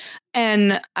much.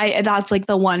 And that's like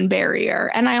the one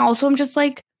barrier. And I also am just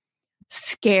like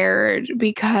scared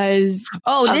because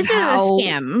this is a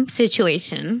scam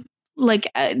situation. Like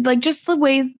just the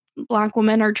way Black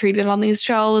women are treated on these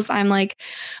shows. I'm like,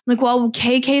 well,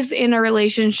 KK's in a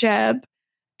relationship.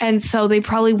 And so they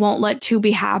probably won't let 2 be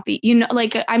happy. You know,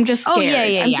 like I'm just scared. Oh,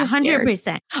 yeah.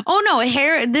 100%. Oh,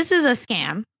 no. This is a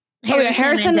scam.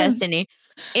 Harrison and Destiny.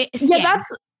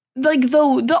 That's like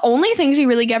the only things we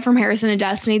really get from Harrison and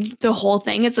Destiny, the whole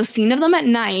thing. It's a scene of them at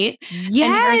night. Yeah.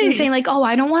 And Harrison saying like, oh,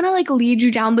 I don't want to like lead you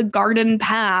down the garden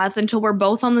path until we're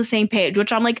both on the same page,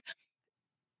 which I'm like,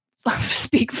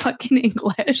 speak fucking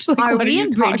English. Like, are we in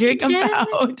Bridgerton?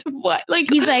 About? What? Like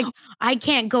he's like, I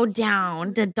can't go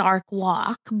down the dark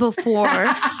walk before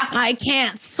I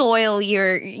can't soil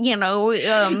your, yeah,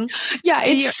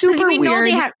 it's super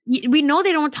weird. We know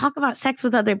they don't talk about sex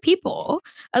with other people,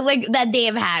 like that they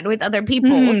have had with other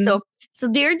people. So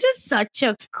they're just such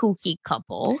a kooky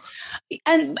couple.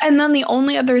 And then the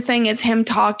only other thing is him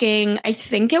talking, I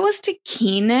think it was to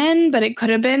Keenan, but it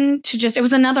could have been it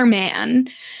was another man.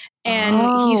 And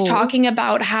he's talking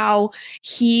about how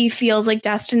he feels like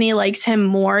Destiny likes him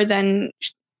more than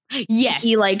Yes.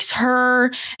 he likes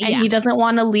her and he doesn't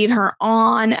want to lead her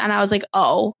on. And I was like,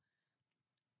 oh,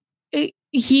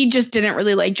 he just didn't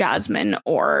really like Jasmine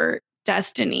or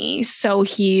Destiny. So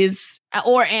he's...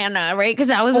 Or Anna, right? Because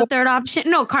that was the third option.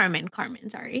 No, Carmen,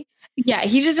 sorry. Yeah,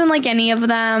 he just didn't like any of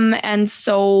them. And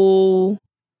so...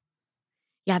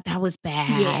 Yeah, that was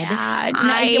bad.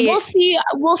 Yeah,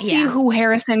 we'll see who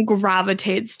Harrison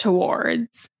gravitates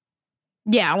towards.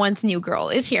 Yeah, once New Girl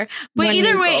is here. But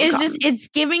either way, it's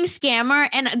giving scammer.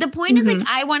 And the point is, like,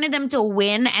 I wanted them to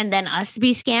win and then us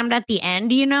be scammed at the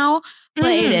end, you know? But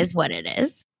it is what it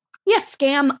is. Yeah,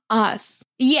 scam us.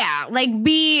 Yeah, like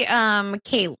be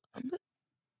Caleb.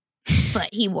 But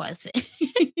he wasn't.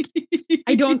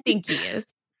 I don't think he is.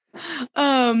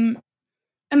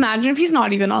 Imagine if he's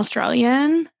not even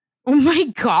Australian. Oh my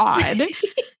God.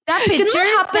 That picture didn't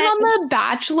that happen on The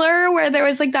Bachelor where there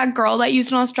was like that girl that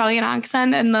used an Australian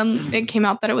accent and then it came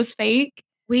out that it was fake?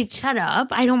 Wait, shut up.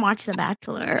 I don't watch The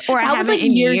Bachelor. Or that was like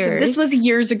years. This was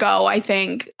years ago, I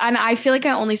think. And I feel like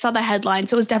I only saw the headline.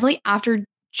 So it was definitely after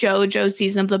JoJo's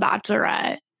season of The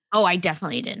Bachelorette. Oh, I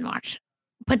definitely didn't watch.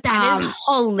 But that is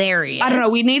hilarious. I don't know.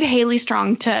 We need Haley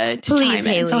Strong to Please, chime in.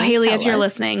 Haley, so Haley, if you're us.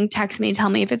 listening, text me, tell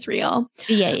me if it's real.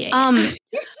 Yeah.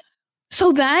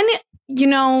 So then, you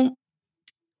know,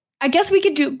 I guess we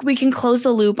can close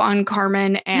the loop on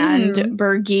Carmen and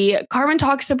Bergie. Carmen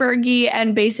talks to Bergie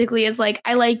and basically is like,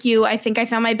 I like you. I think I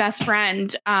found my best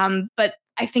friend. But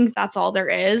I think that's all there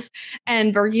is.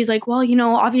 And Bergie's like, well, you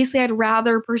know, obviously I'd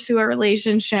rather pursue a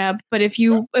relationship, but if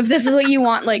this is what you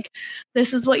want, like,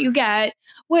 this is what you get,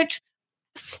 which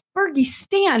Bergie,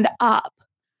 stand up.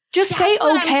 Just say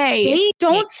okay.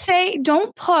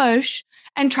 Don't push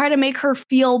and try to make her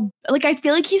feel like, I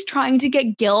feel like he's trying to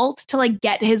get guilt to like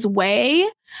get his way.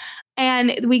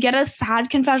 And we get a sad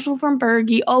confessional from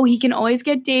Bergie. Oh, he can always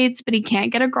get dates, but he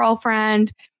can't get a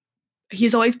girlfriend.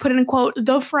 He's always put in quote,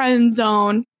 the friend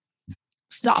zone.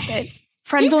 Stop it.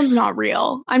 Friend zone's not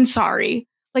real. I'm sorry.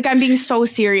 Like, I'm being so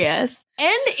serious.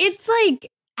 And it's like,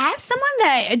 as someone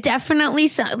that definitely,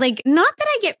 like, not that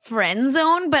I get friend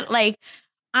zone, but like,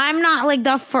 I'm not like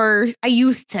the first. I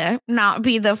used to not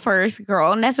be the first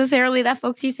girl necessarily that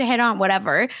folks used to hit on,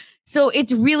 whatever. So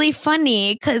it's really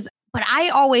funny but I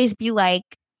always be like,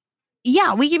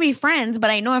 yeah, we can be friends, but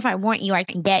I know if I want you, I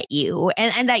can get you.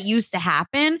 And that used to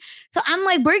happen. So I'm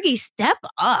like, Bergie, step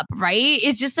up, right?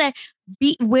 It's just that,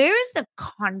 where's the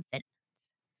confidence?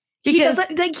 Because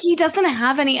he doesn't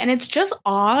have any, and it's just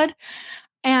odd.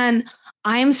 And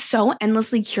I'm so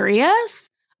endlessly curious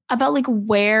about like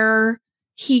where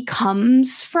he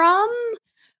comes from,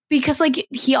 because like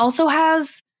he also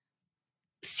has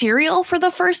cereal for the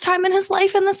first time in his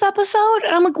life in this episode.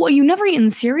 And I'm like, well, you never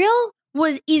eaten cereal?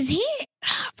 Is he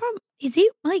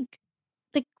like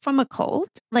from a cult?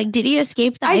 Like, did he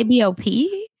escape the IBOP?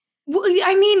 Well,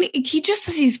 I mean, he just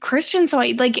says he's Christian, so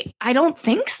I don't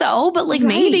think so, but like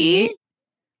maybe.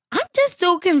 I'm just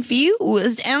so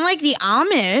confused. And like the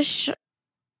Amish,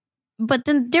 but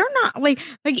then they're not like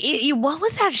what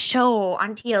was that show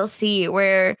on TLC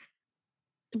where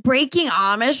Breaking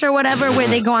Amish or whatever, where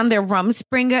they go on their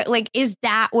Rumspringa? Like, is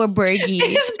that what Bergie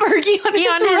is? Bergie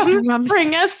on his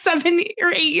Rumspringa 7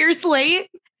 or 8 years late?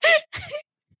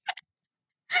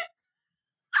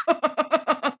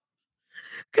 Because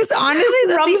honestly,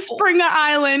 Rumspringa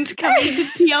Island coming to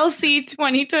TLC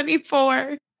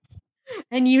 2024.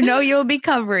 And you know you'll be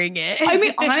covering it. I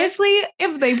mean, honestly,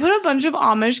 if they put a bunch of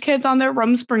Amish kids on their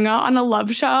Rumspringa on a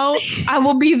love show, I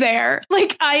will be there.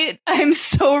 Like, I'm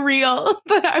so real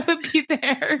that I would be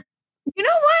there. You know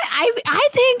what? I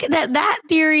think that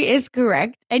theory is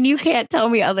correct, and you can't tell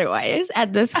me otherwise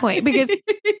at this point, because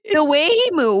the way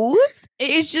he moves,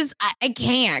 it's just I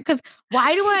can't. Because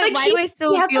why do I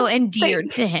still feel endeared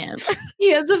to him?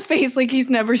 He has a face like he's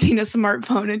never seen a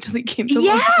smartphone until he came to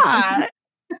London.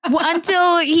 Well,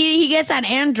 until he gets that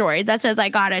Android that says I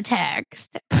got a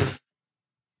text.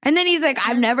 And then he's like,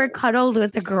 I've never cuddled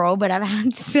with a girl, but I've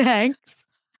had sex.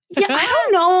 Yeah, I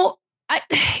don't know.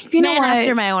 You know what?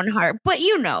 After my own heart. But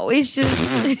you know, it's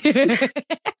just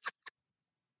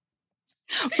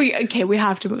we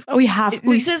have to move. We have to.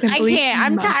 I can't.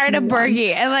 I'm tired of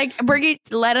Bergie. And like, Bergie,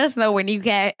 let us know when you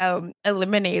get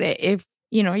eliminated if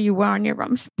you were on your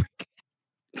Rumspringa.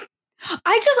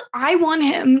 I want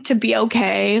him to be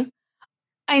okay.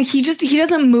 And he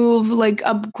doesn't move like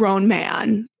a grown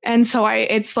man. And so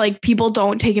it's like people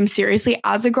don't take him seriously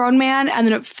as a grown man. And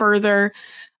then it further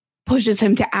pushes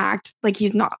him to act like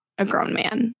he's not a grown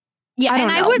man. Yeah.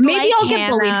 I would maybe I'll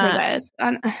get bullied for this.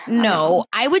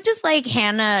 I would just like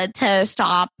Hannah to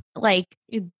stop like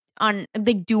on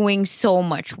like doing so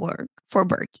much work for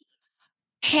Bergie.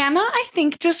 Hannah, I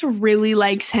think, just really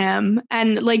likes him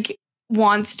and like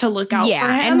wants to look out for him,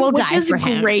 and will which die is for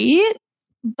him. great.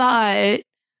 But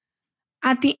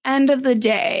at the end of the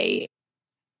day,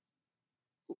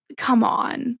 come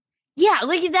on. Yeah,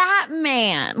 like that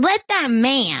man. Let that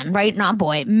man, right? Not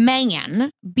boy,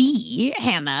 man be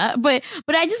Hannah. But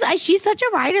she's such a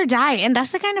ride or die, and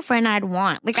that's the kind of friend I'd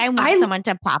want. Like I want someone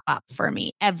to pop up for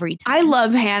me every time. I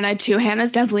love Hannah too.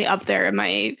 Hannah's definitely up there in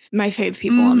my fave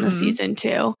people in the season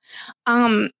too.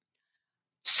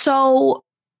 So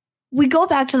we go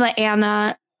back to the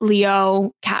Anna,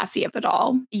 Leo, Cassie of it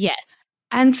all. Yes.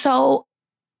 And so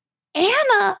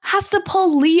Anna has to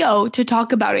pull Leo to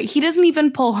talk about it. He doesn't even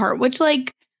pull her, which,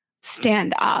 like,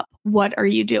 stand up. What are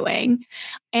you doing?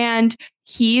 And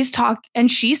she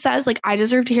says, like, I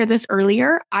deserve to hear this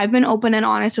earlier. I've been open and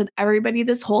honest with everybody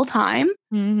this whole time.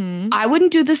 I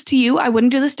wouldn't do this to you. I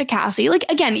wouldn't do this to Cassie. Like,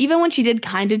 again, even when she did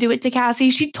kind of do it to Cassie,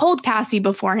 she told Cassie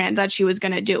beforehand that she was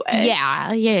going to do it. Yeah.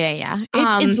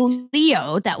 It's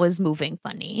Leo that was moving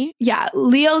funny. Yeah.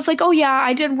 Leo's like, oh, yeah,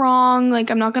 I did wrong.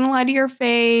 Like, I'm not going to lie to your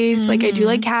face. Like, I do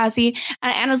like Cassie.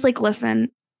 And Anna's like,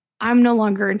 listen, I'm no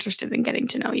longer interested in getting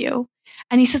to know you.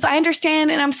 And he says, I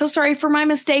understand, and I'm so sorry for my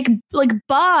mistake. Like,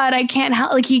 but I can't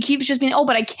help. Like, he keeps just being,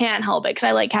 but I can't help it because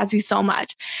I like Cassie so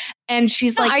much. And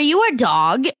she's like, are you a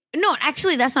dog? No,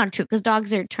 actually, that's not true because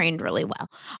dogs are trained really well.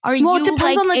 It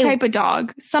depends on the type of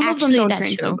dog. Some of them don't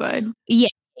train so good.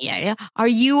 Yeah. Are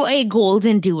you a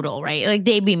golden doodle? Right, like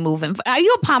they be moving. Are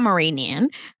you a Pomeranian?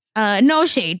 No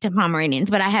shade to Pomeranians,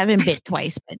 but I have been bit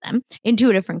twice by them in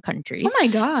 2 different countries. Oh my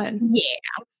God.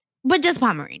 Yeah. But just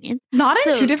Pomeranians. Not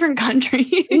in 2 different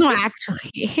countries. No,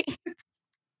 actually.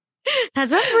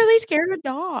 That's why I'm really scared of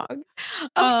dogs.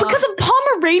 Because of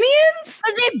Pomeranians?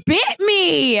 Because they bit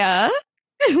me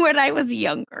when I was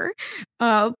younger.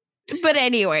 But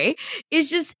anyway,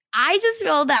 I just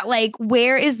feel that, like,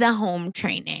 where is the home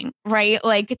training, right?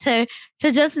 Like, to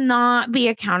just not be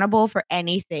accountable for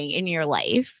anything in your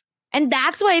life. And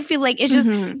that's why I feel like it's just,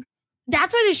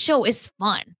 that's why the show is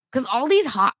fun. Because all these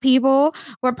hot people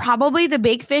were probably the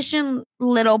big fish in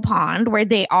little pond where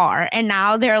they are. And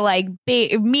now they're like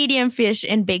big, medium fish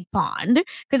in big pond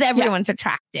because everyone's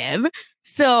attractive.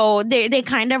 So they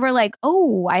kind of are like,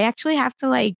 oh, I actually have to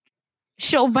like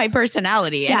show my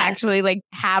personality and actually like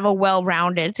have a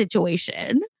well-rounded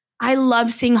situation. I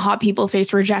love seeing hot people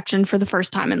face rejection for the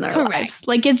first time in their lives.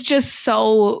 Like, it's just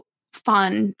so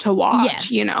fun to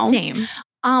watch, you know? Same.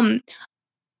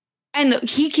 And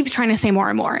he keeps trying to say more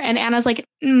and more. And Anna's like,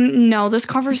 no, this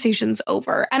conversation's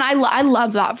over. And I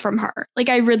love that from her. Like,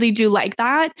 I really do like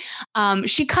that.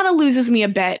 She kind of loses me a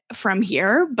bit from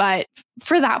here. But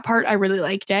for that part, I really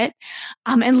liked it.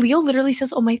 And Leo literally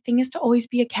says, oh, my thing is to always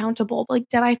be accountable. Like,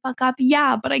 did I fuck up?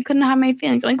 Yeah, but I couldn't have my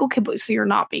feelings. I'm like, okay, but so you're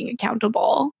not being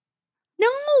accountable.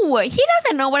 No, he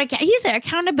doesn't know what he said.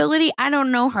 Accountability, I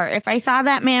don't know her. If I saw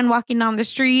that man walking down the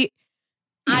street,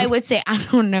 I would say, I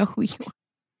don't know who you are.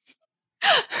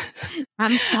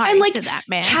 I'm sorry to that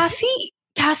man.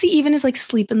 Cassie even is like,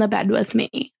 sleep in the bed with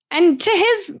me. And to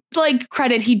his like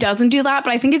credit, he doesn't do that,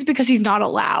 but I think it's because he's not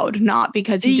allowed, not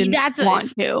because he didn't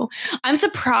want to. I'm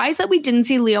surprised that we didn't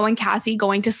see Leo and Cassie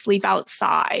going to sleep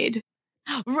outside.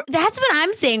 That's what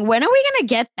I'm saying. When are we gonna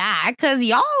get that? Because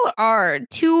y'all are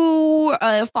too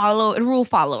rule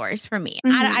followers for me.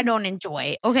 I don't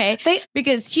enjoy. Okay,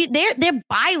 because they're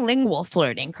bilingual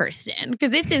flirting, Kirsten.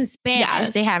 Because it's in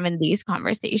Spanish. They having these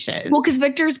conversations. Well, because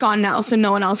Victor's gone now, so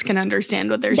no one else can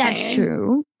understand what they're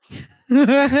saying.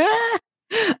 That's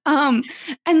true.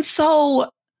 And so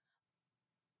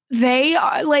they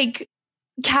are like.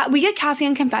 We get Cassie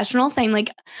in confessional saying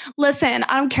like, listen,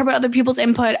 I don't care about other people's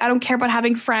input. I don't care about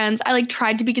having friends. I like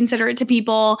tried to be considerate to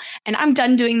people and I'm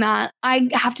done doing that. I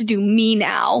have to do me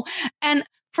now. And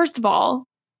first of all,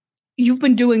 you've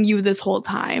been doing you this whole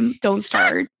time. Don't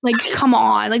start. Like, come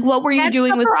on. Like, what were you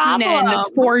doing with Kenan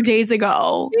 4 days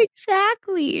ago?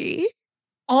 Exactly.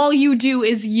 All you do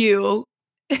is you.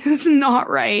 It's not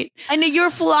right. And you're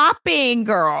flopping,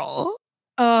 girl.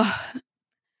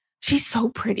 She's so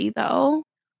pretty though.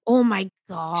 Oh my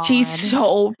God. She's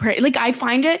so pretty. Like, I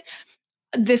find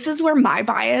this is where my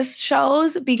bias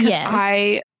shows because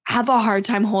I have a hard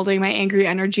time holding my angry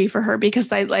energy for her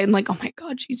because I'm like, oh my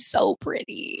God, she's so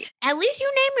pretty. At least you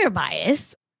name your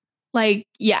bias. Like,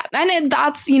 yeah. And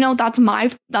that's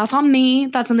on me.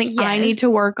 That's something I need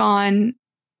to work on.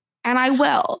 And I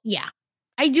will. Yeah.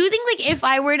 I do think like if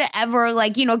I were to ever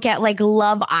like, get like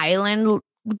Love Island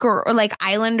girl or like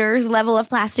Islanders level of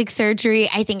plastic surgery,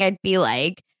 I think I'd be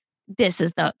like, this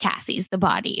is Cassie's the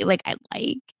body like I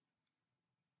like.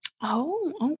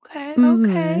 Oh, okay.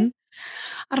 Okay.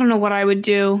 I don't know what I would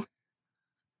do.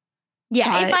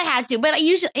 Yeah, if I had to, but I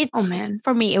usually it's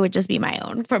for me, it would just be my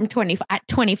own from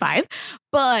 25.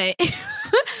 But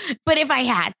but if I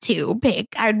had to pick,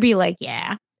 I'd be like,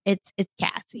 yeah, it's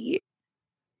Cassie.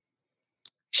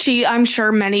 I'm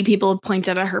sure many people have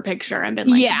pointed at her picture and been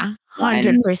like, yeah,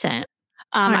 100%.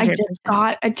 I just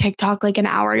got a TikTok like an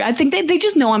hour ago. I think they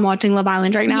just know I'm watching Love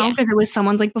Island right now because it was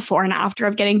someone's like before and after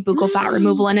of getting buccal fat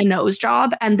removal and a nose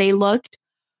job, and they looked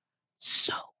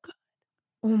so good.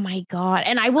 Oh my God.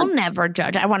 And I will never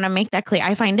judge. I want to make that clear.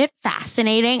 I find it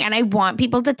fascinating, and I want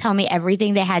people to tell me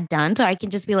everything they had done so I can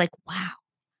just be like, wow,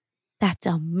 that's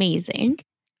amazing.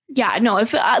 Yeah, no,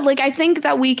 if I think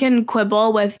that we can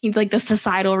quibble with like the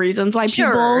societal reasons why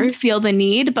people feel the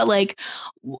need, but like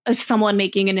someone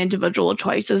making an individual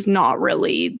choice is not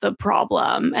really the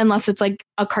problem, unless it's like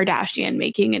a Kardashian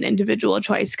making an individual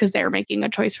choice because they're making a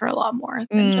choice for a lot more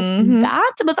than just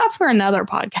that. But that's for another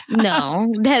podcast. No,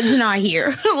 that's not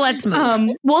here. Let's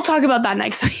move. We'll talk about that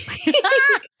next week.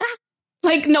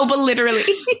 Like, no, but literally.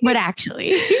 But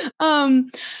actually.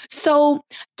 So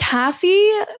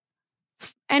Cassie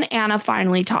and Anna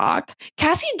finally talk.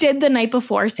 Cassie did the night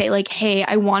before say like, hey,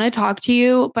 I want to talk to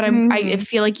you, but I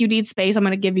feel like you need space. I'm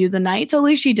going to give you the night. So at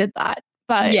least she did that.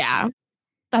 But yeah,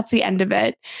 that's the end of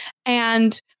it.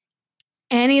 And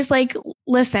Annie's like,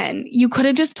 listen, you could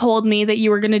have just told me that you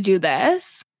were going to do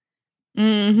this.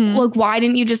 Like, why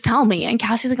didn't you just tell me? And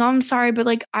Cassie's like, oh, I'm sorry, but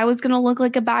like, I was going to look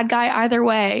like a bad guy either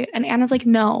way. And Anna's like,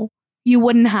 no, you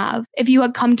wouldn't have. If you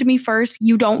had come to me first,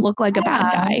 you don't look like a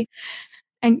bad guy.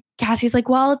 And Cassie's like,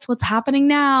 well, it's what's happening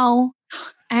now.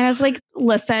 And I was like,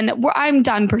 listen, I'm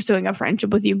done pursuing a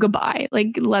friendship with you. Goodbye.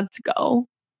 Like, let's go.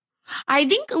 I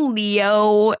think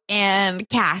Leo and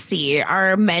Cassie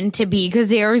are meant to be because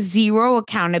there's zero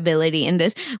accountability in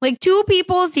this. Like, two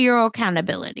people, zero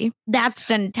accountability. That's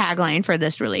the tagline for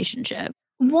this relationship.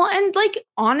 Well, and like,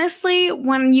 honestly,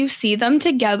 when you see them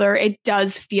together, it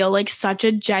does feel like such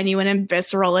a genuine and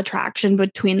visceral attraction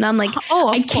between them. Like,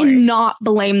 I cannot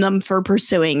blame them for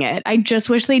pursuing it. I just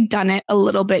wish they'd done it a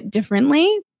little bit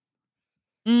differently.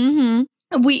 We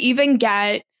even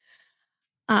get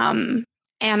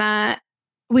Anna.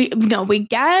 We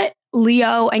get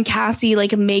Leo and Cassie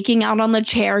like making out on the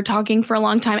chair, talking for a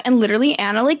long time. And literally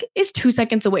Anna like is 2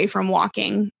 seconds away from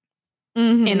walking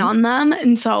in on them.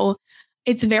 And so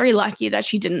it's very lucky that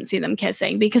she didn't see them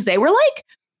kissing because they were like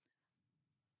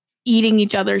eating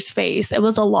each other's face. It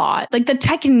was a lot. Like the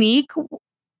technique,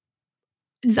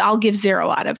 I'll give 0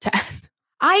 out of 10.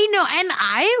 I know. And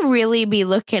I really be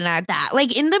looking at that.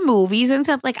 Like in the movies and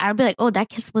stuff, like I'd be like, oh, that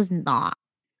kiss was not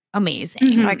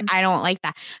amazing. Like I don't like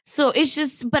that. So it's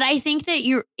just, but I think that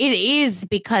it is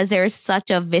because there's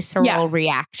such a visceral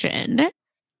reaction.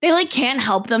 They like can't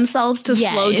help themselves to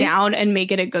slow down and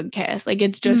make it a good kiss. Like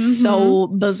it's just so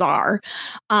bizarre.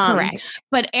 Correct.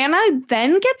 But Anna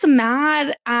then gets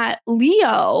mad at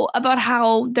Leo about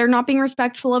how they're not being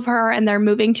respectful of her and they're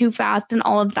moving too fast and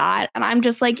all of that. And I'm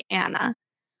just like, Anna,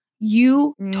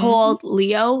 you told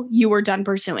Leo you were done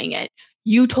pursuing it.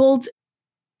 You told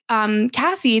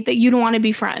Cassie that you don't want to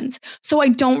be friends. So I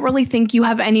don't really think you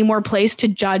have any more place to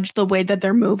judge the way that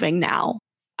they're moving now.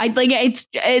 I like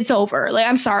it's over. Like,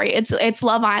 I'm sorry. It's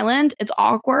Love Island. It's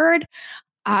awkward.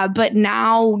 But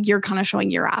now you're kind of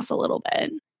showing your ass a little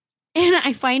bit. And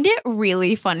I find it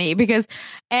really funny because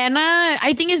Anna,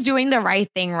 I think, is doing the right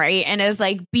thing, right? And is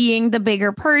like being the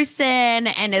bigger person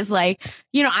and is like,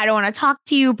 you know, I don't want to talk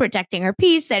to you, protecting her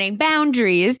peace, setting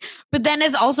boundaries, but then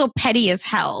is also petty as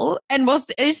hell and will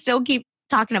still keep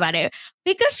talking about it.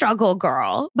 Pick a struggle,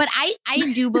 girl. But I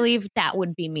do believe that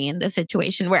would be me in this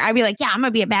situation where I'd be like, yeah, I'm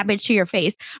gonna be a bad bitch to your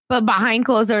face, but behind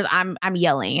closed doors, I'm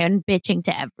yelling and bitching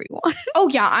to everyone. Oh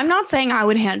yeah, I'm not saying I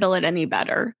would handle it any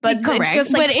better, but it's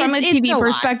just like from a TV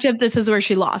perspective, this is where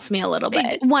she lost me a little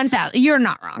bit. 1,000, you're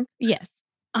not wrong. Yes.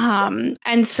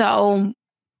 And so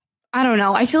I don't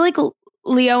know. I feel like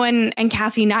Leo and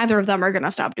Cassie, neither of them are going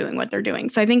to stop doing what they're doing.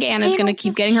 So I think Anna's going to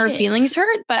keep getting her feelings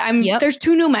hurt, but there's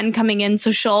 2 new men coming in,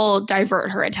 so she'll divert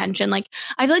her attention. Like,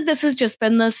 I feel like this has just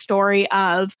been the story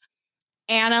of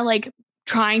Anna, like,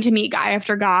 trying to meet guy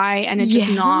after guy and it's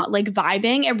just not like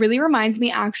vibing. It really reminds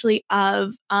me actually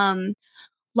of Love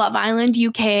Island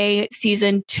UK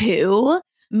season 2.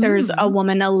 There's a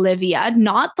woman, Olivia,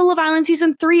 not the Love Island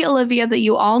season 3 Olivia that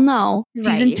you all know,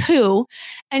 season 2.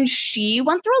 And she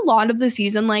went through a lot of the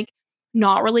season, like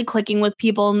not really clicking with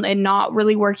people and not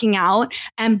really working out.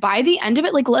 And by the end of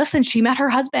it, like, listen, she met her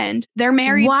husband. They're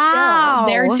married still.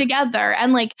 They're together.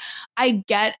 And like, I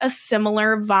get a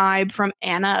similar vibe from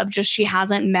Anna of just she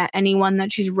hasn't met anyone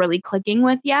that she's really clicking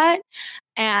with yet.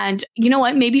 And you know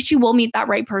what? Maybe she will meet that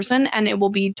right person and it will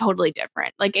be totally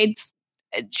different. Like, it's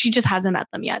she just hasn't met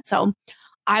them yet. So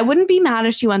I wouldn't be mad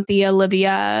if she went the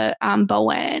Olivia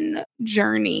Bowen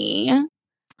journey.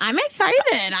 I'm excited.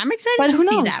 But to who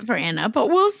see knows? that for Anna, but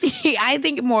we'll see. I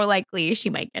think more likely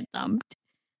she might get dumped.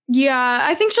 Yeah,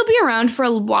 I think she'll be around for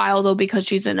a while though because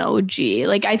she's an OG.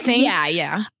 Like I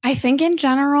think in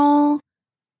general,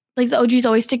 like the OGs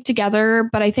always stick together,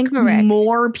 but I think Correct.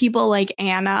 more people like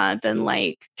Anna than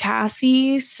like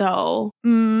Cassie. So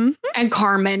and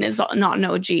Carmen is not an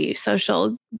OG,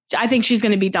 so I think she's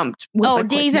going to be dumped. With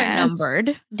Days are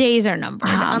numbered. Days are numbered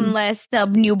unless the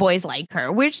new boys like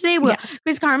her, which they will.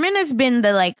 Because Carmen has been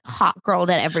the like hot girl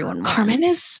that everyone wants. Carmen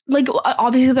is like,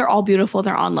 obviously they're all beautiful.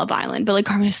 They're on Love Island, but like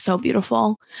Carmen is so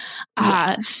beautiful.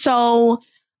 So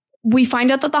we find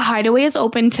out that the Hideaway is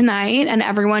open tonight, and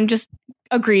everyone just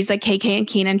agrees that KK and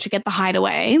Keenan should get the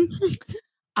Hideaway.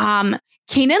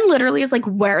 Keenan literally is like,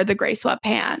 where are the gray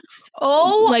sweatpants?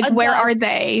 Oh, like where are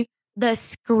they? The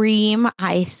scream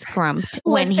I scrumped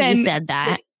when he said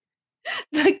that.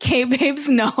 The K-babes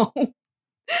know.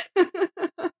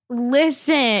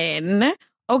 Listen.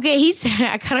 Okay, he said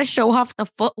I gotta show off the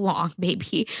foot long,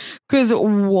 baby. Because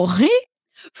what?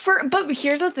 But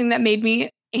here's the thing that made me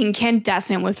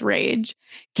incandescent with rage.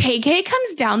 KK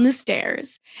comes down the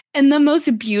stairs in the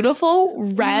most beautiful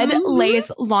red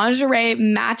lace lingerie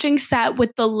matching set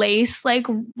with the lace like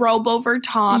robe over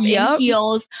top and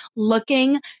heels,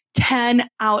 looking 10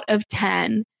 out of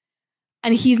 10.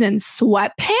 And he's in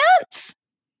sweatpants?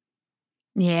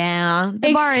 Yeah.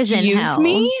 The bar is in hell. Excuse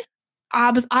me?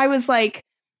 I was like,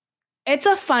 it's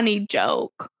a funny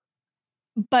joke,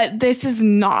 but this is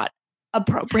not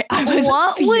appropriate.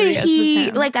 What would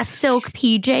he, like a silk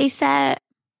PJ set?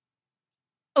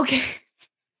 Okay.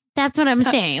 That's what I'm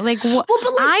saying. Like, what? Well,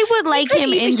 but like, I would like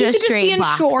him in just straight be in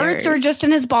boxers. Shorts or just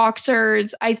in his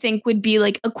boxers. I think would be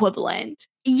like equivalent.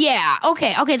 Yeah.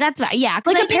 Okay. That's right. Yeah.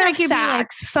 Like a pair of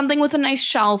Saks, something with a nice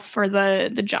shelf for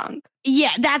the junk.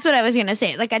 Yeah, that's what I was gonna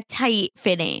say. Like a tight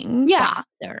fitting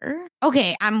boxer.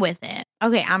 Okay, I'm with it.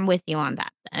 Okay, I'm with you on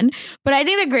that then. But I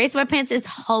think the gray sweatpants is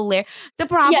hilarious. The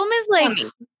problem is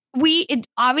like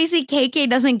obviously KK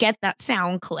doesn't get that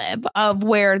sound clip of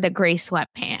wear the gray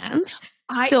sweatpants.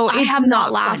 I have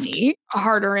not laughed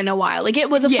harder in a while. Like it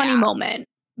was a funny moment.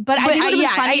 But I think it would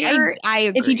have been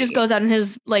funnier if he just goes out in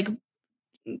his like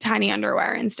tiny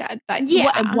underwear instead. But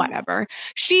whatever.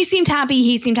 She seemed happy.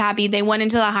 He seemed happy. They went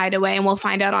into the Hideaway, and we'll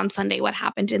find out on Sunday what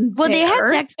happened in there. They had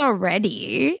sex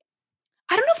already.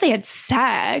 I don't know if they had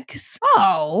sex.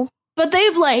 Oh. But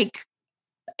they've like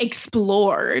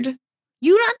explored.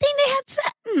 You don't think they had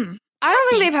sex? I don't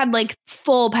think they've had like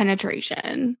full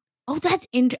penetration. Oh, that's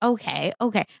okay.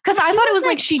 Because I thought it was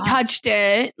like she touched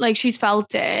it, like she's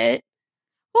felt it.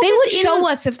 Well, they would show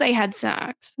us if they had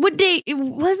sex. Wasn't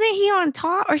he on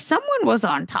top, or someone was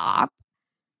on top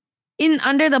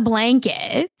under the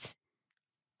blankets?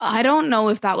 I don't know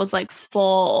if that was like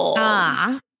full.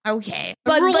 Okay.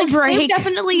 But like they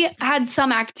definitely had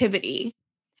some activity.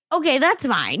 Okay, that's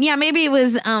fine. Yeah, maybe it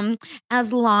was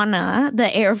as Lana,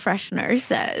 the air freshener,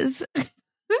 says.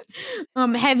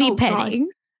 Heavy petting.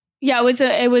 God. Yeah,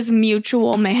 it was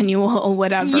mutual manual,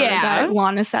 whatever that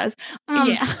Lana says.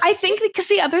 I think because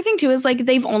the other thing too is like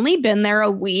they've only been there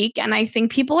a week, and I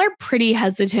think people are pretty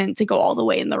hesitant to go all the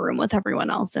way in the room with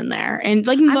everyone else in there. And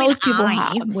like most people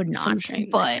would not,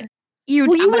 but you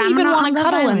wouldn't even want to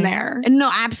cuddle in there.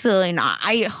 No, absolutely not.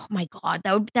 Oh my God,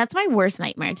 that's my worst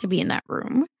nightmare, to be in that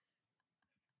room.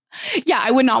 Yeah,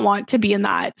 I would not want to be in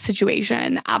that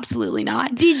situation. Absolutely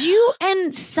not. Did you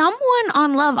and someone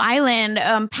on Love Island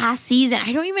past season,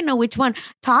 I don't even know which one,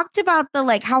 talked about the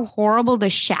like how horrible the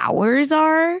showers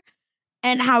are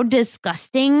and how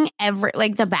disgusting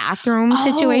the bathroom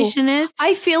situation is?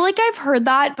 I feel like I've heard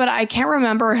that, but I can't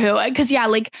remember who. Because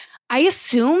like I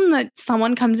assume that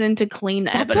someone comes in to clean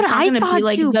it, but it's not going to be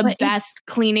like the best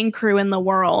cleaning crew in the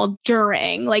world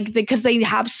during because they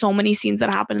have so many scenes that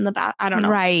happen in the bath. I don't know.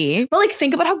 Right. But like,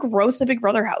 think about how gross the Big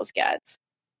Brother house gets.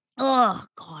 Oh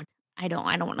God. I don't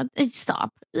want to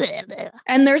stop.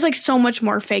 And there's like so much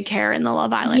more fake hair in the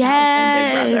Love Island house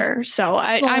than Big Brother. So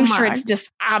I'm sure it's just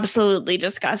absolutely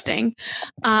disgusting.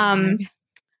 The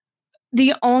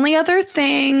only other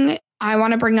thing I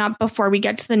want to bring up before we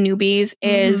get to the newbies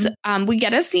is we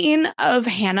get a scene of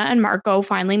Hannah and Marco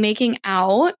finally making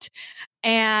out,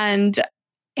 and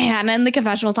Hannah in the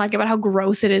confessional talking about how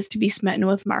gross it is to be smitten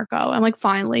with Marco. I'm like,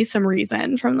 finally some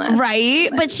reason from this.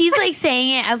 Right. But she's like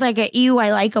saying it as like ew,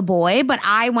 I like a boy, but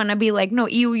I want to be like, no,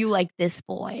 ew, you like this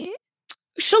boy.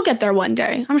 She'll get there one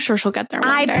day. I'm sure she'll get there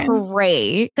one day. I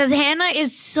pray. Because Hannah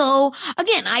is so,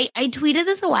 again, I tweeted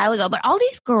this a while ago, but all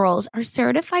these girls are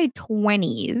certified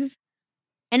 20s.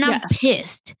 And I'm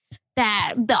pissed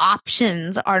that the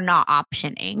options are not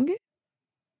optioning.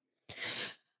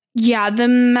 Yeah, the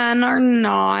men are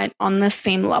not on the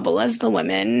same level as the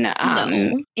women,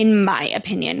 No. in my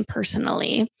opinion,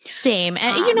 personally. Same.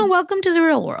 And, welcome to the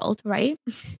real world, right?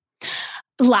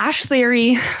 Lash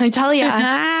theory, I tell you.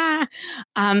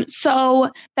 So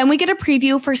then we get a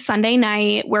preview for Sunday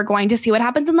night. We're going to see what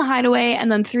happens in the hideaway. And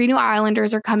then 3 new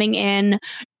Islanders are coming in.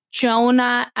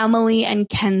 Jonah, Emily, and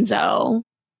Kenzo.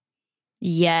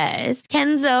 Yes.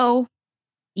 Kenzo.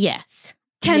 Yes.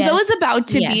 Kenzo is about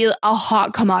to be a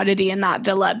hot commodity in that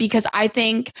villa because I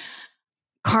think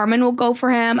Carmen will go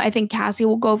for him. I think Cassie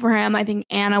will go for him. I think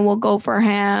Anna will go for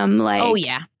him. Like, oh,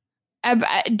 yeah.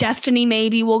 Destiny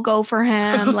maybe will go for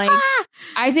him. Like,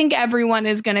 I think everyone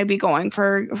is going to be going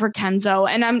for Kenzo,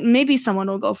 and maybe someone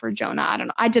will go for Jonah. I don't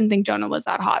know. I didn't think Jonah was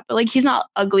that hot, but like, he's not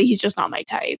ugly. He's just not my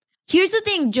type. Here's the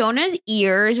thing. Jonah's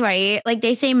ears, right? Like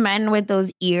they say men with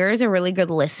those ears are really good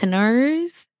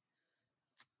listeners.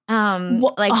 By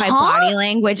body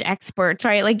language experts,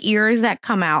 right? Like ears that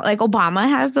come out. Like Obama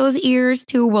has those ears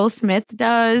too. Will Smith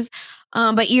does.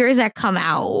 But ears that come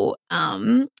out,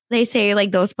 they say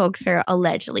like those folks are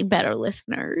allegedly better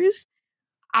listeners.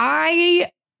 I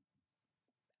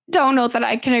don't know that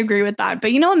I can agree with that,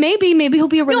 but maybe he'll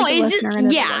be a really good listener.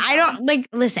 I don't like.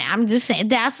 Listen, I'm just saying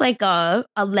that's like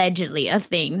allegedly a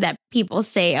thing that people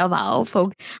say about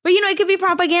folks. But it could be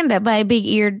propaganda by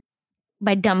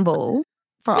by Dumbo.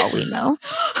 For all we know.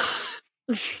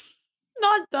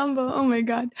 Not Dumbo. Oh my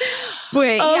God.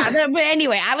 But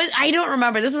anyway, I don't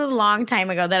remember. This was a long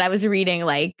time ago that I was reading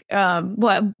like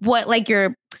what like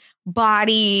your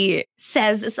body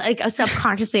says like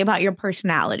subconsciously about your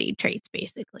personality traits,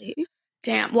 basically.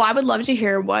 Damn. Well, I would love to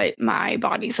hear what my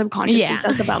body subconsciously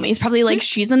says about me. It's probably like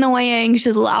she's annoying,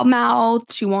 she's a loud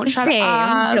mouth, she won't shut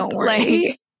up. Don't worry.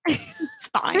 Like, it's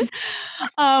fine.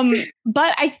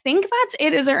 But I think that's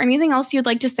it. Is there anything else you'd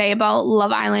like to say about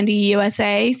Love Island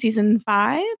USA season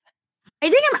 5? I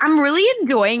think I'm really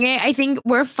enjoying it. I think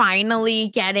we're finally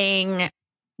getting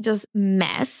just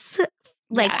mess.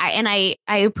 Like I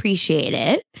appreciate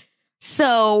it.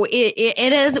 So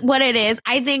it is what it is.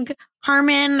 I think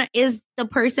Carmen is the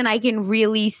person I can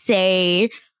really say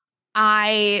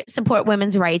I support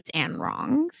women's rights and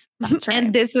wrongs. That's right.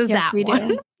 And this is that one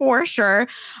do. For sure.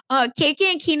 KK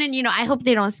and Keenan, I hope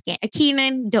they don't scam.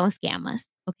 Keenan, don't scam us.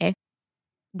 Okay.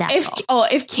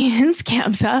 If Keenan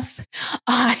scams us,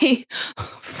 I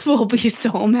will be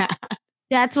so mad.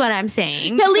 That's what I'm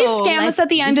saying. At least scam us at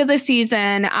the end of the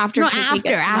season after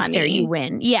you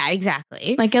win. Yeah,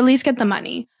 exactly. Like at least get the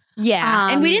money. Yeah.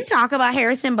 And we didn't talk about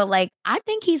Harrison, but like, I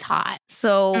think he's hot.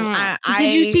 So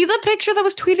did you see the picture that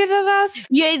was tweeted at us?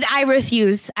 Yeah, I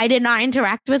refuse. I did not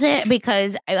interact with it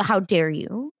because how dare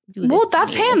you? Well,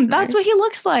 that's him. That's what he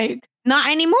looks like. Not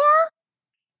anymore.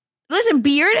 Listen,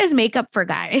 beard is makeup for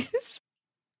guys.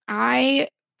 I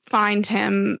find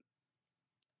him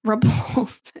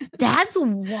repulsed. That's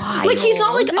wild. Like he's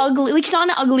not like ugly. Like he's not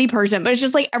an ugly person, but it's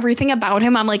just like everything about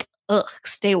him. I'm like, ugh,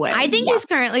 stay away. I think he's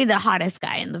currently the hottest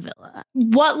guy in the villa.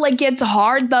 What? Like it's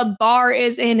hard. The bar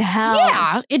is in hell.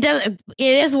 Yeah, it does. It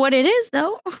is what it is,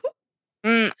 though.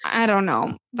 I don't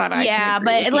know, but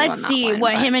but let's see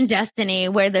him and Destiny,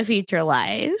 where the future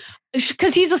lies.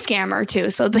 Because he's a scammer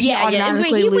too, so he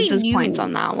automatically loses points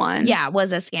on that one. Yeah,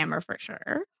 was a scammer for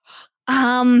sure.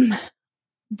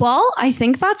 Well, I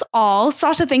think that's all.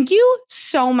 Sasha, thank you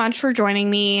so much for joining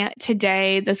me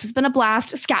today. This has been a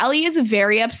blast. Scally is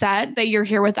very upset that you're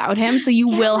here without him, so you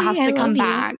will have to come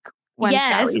back.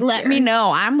 Yes, let me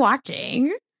know. I'm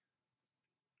watching.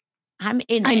 I'm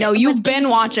in. I know you've been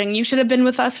watching. You should have been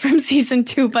with us from season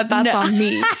 2, but that's on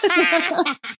me.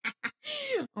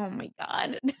 Oh my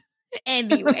God.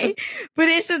 Anyway, but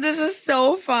this is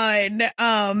so fun.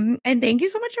 And thank you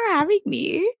so much for having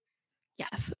me.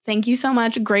 Yes. Thank you so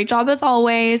much. Great job as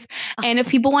always. And if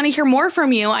people want to hear more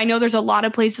from you, I know there's a lot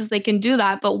of places they can do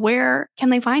that, but where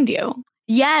can they find you?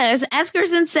 Yes, as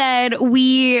Kirsten said,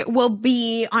 we will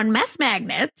be on Mess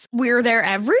Magnets. We're there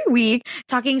every week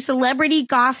talking celebrity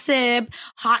gossip,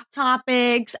 hot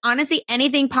topics, honestly,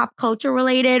 anything pop culture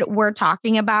related. We're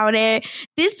talking about it.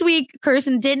 This week,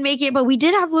 Kirsten did make it, but we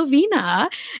did have Lavina.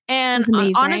 And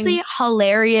honestly,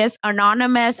 hilarious,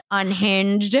 anonymous,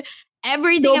 unhinged,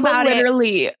 everything about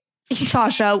literally, it.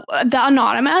 Sasha, the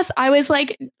anonymous, I was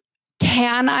like,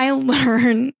 can I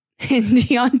learn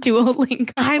Hindi on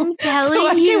Duolingo? I'm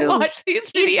telling you, I can watch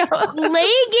these videos. It's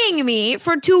plaguing me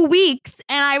for 2 weeks,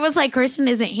 and I was like, Kirsten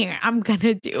isn't here. I'm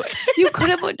gonna do it. You could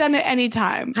have done it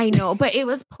anytime. I know, but it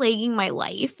was plaguing my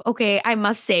life. Okay, I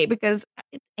must say, because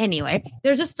Anyway,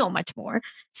 there's just so much more.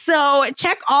 So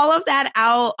check all of that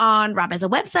out on Rob Has a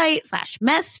Website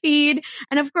 /mess feed.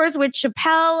 And of course, with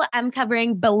Chappelle, I'm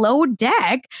covering Below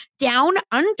Deck, Down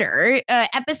Under.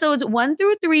 Episodes 1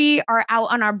 through 3 are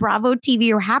out on our Bravo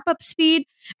TV Wrap Up feed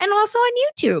and also on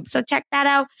YouTube. So check that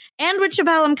out. And with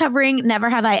Chappelle, I'm covering Never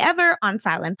Have I Ever on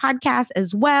Silent Podcast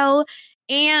as well.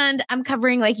 And I'm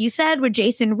covering, like you said, with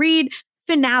Jason Reed,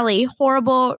 finale,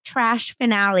 horrible trash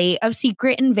finale of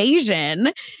Secret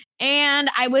Invasion. And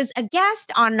I was a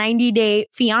guest on 90 Day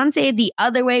Fiancé the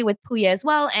other way with Puya as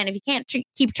well. And if you can't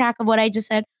keep track of what I just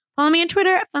said, follow me on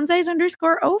Twitter at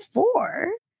funsize_04.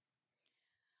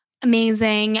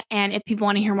 Amazing. And if people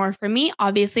want to hear more from me,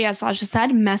 obviously, as Sasha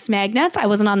said, Mess Magnets. I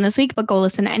wasn't on this week, but go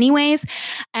listen anyways.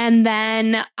 And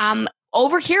then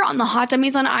over here on the Hot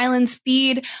Dummies on Islands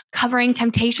feed, covering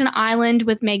Temptation Island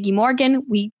with Maggie Morgan.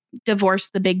 We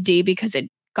divorced the Big D because it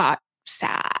got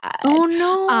sad. Oh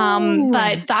no.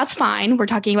 But that's fine. We're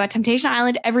talking about Temptation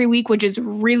Island every week, which is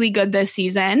really good this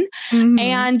season. Mm-hmm.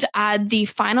 And the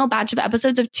final batch of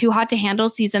episodes of Too Hot to Handle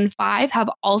season 5 have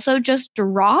also just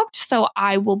dropped. So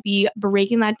I will be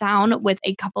breaking that down with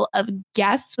a couple of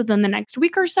guests within the next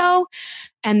week or so.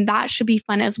 And that should be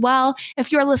fun as well.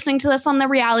 If you're listening to this on the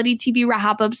reality TV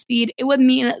Wrap Up feed, it would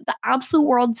mean the absolute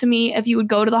world to me if you would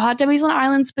go to the Hot Dummies on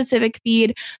Island specific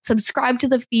feed, subscribe to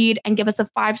the feed, and give us a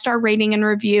 5-star rating and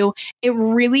review. It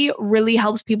really, really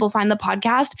helps people find the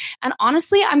podcast. And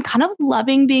honestly, I'm kind of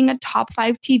loving being a top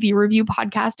 5 TV review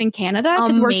podcast in Canada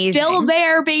because we're still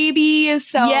there, baby.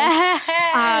 So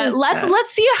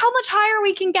let's see how much higher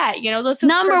we can get. You know, those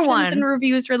subscriptions number 1 and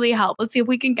reviews really help. Let's see if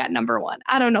we can get number 1.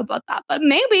 I don't know about that, but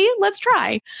maybe let's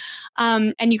try.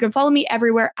 And you can follow me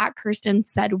everywhere at Kirsten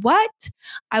Said What.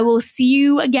 I will see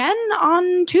you again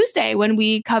on Tuesday when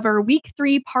we cover week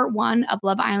 3, part 1 of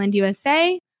Love Island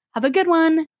USA. Have a good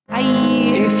one. Bye.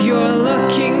 If you're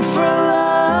looking for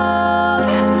love,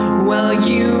 well,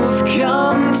 you've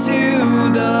come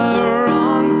to the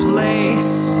wrong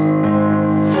place.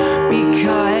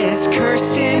 Because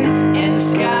Kirsten and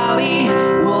Scally,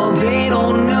 well, they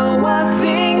don't know a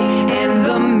thing. And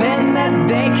the men that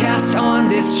they cast on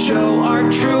this show are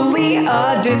truly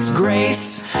a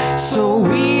disgrace. So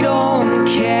we don't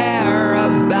care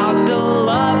about the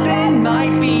love that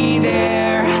might be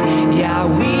there. Yeah,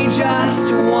 we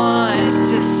just want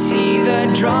to see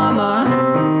the drama.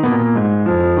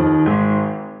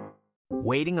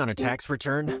 Waiting on a tax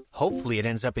return? Hopefully it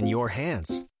ends up in your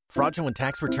hands. Fraudulent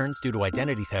tax returns due to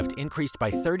identity theft increased by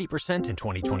 30% in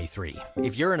 2023.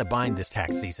 If you're in a bind this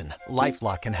tax season,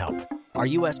 LifeLock can help. Our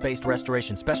U.S.-based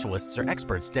restoration specialists are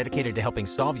experts dedicated to helping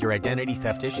solve your identity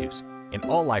theft issues. And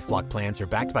all LifeLock plans are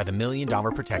backed by the $1 Million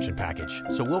Protection Package.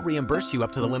 So we'll reimburse you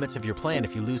up to the limits of your plan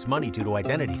if you lose money due to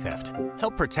identity theft.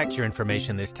 Help protect your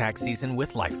information this tax season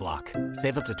with LifeLock.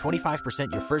 Save up to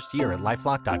 25% your first year at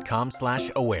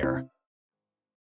LifeLock.com/aware.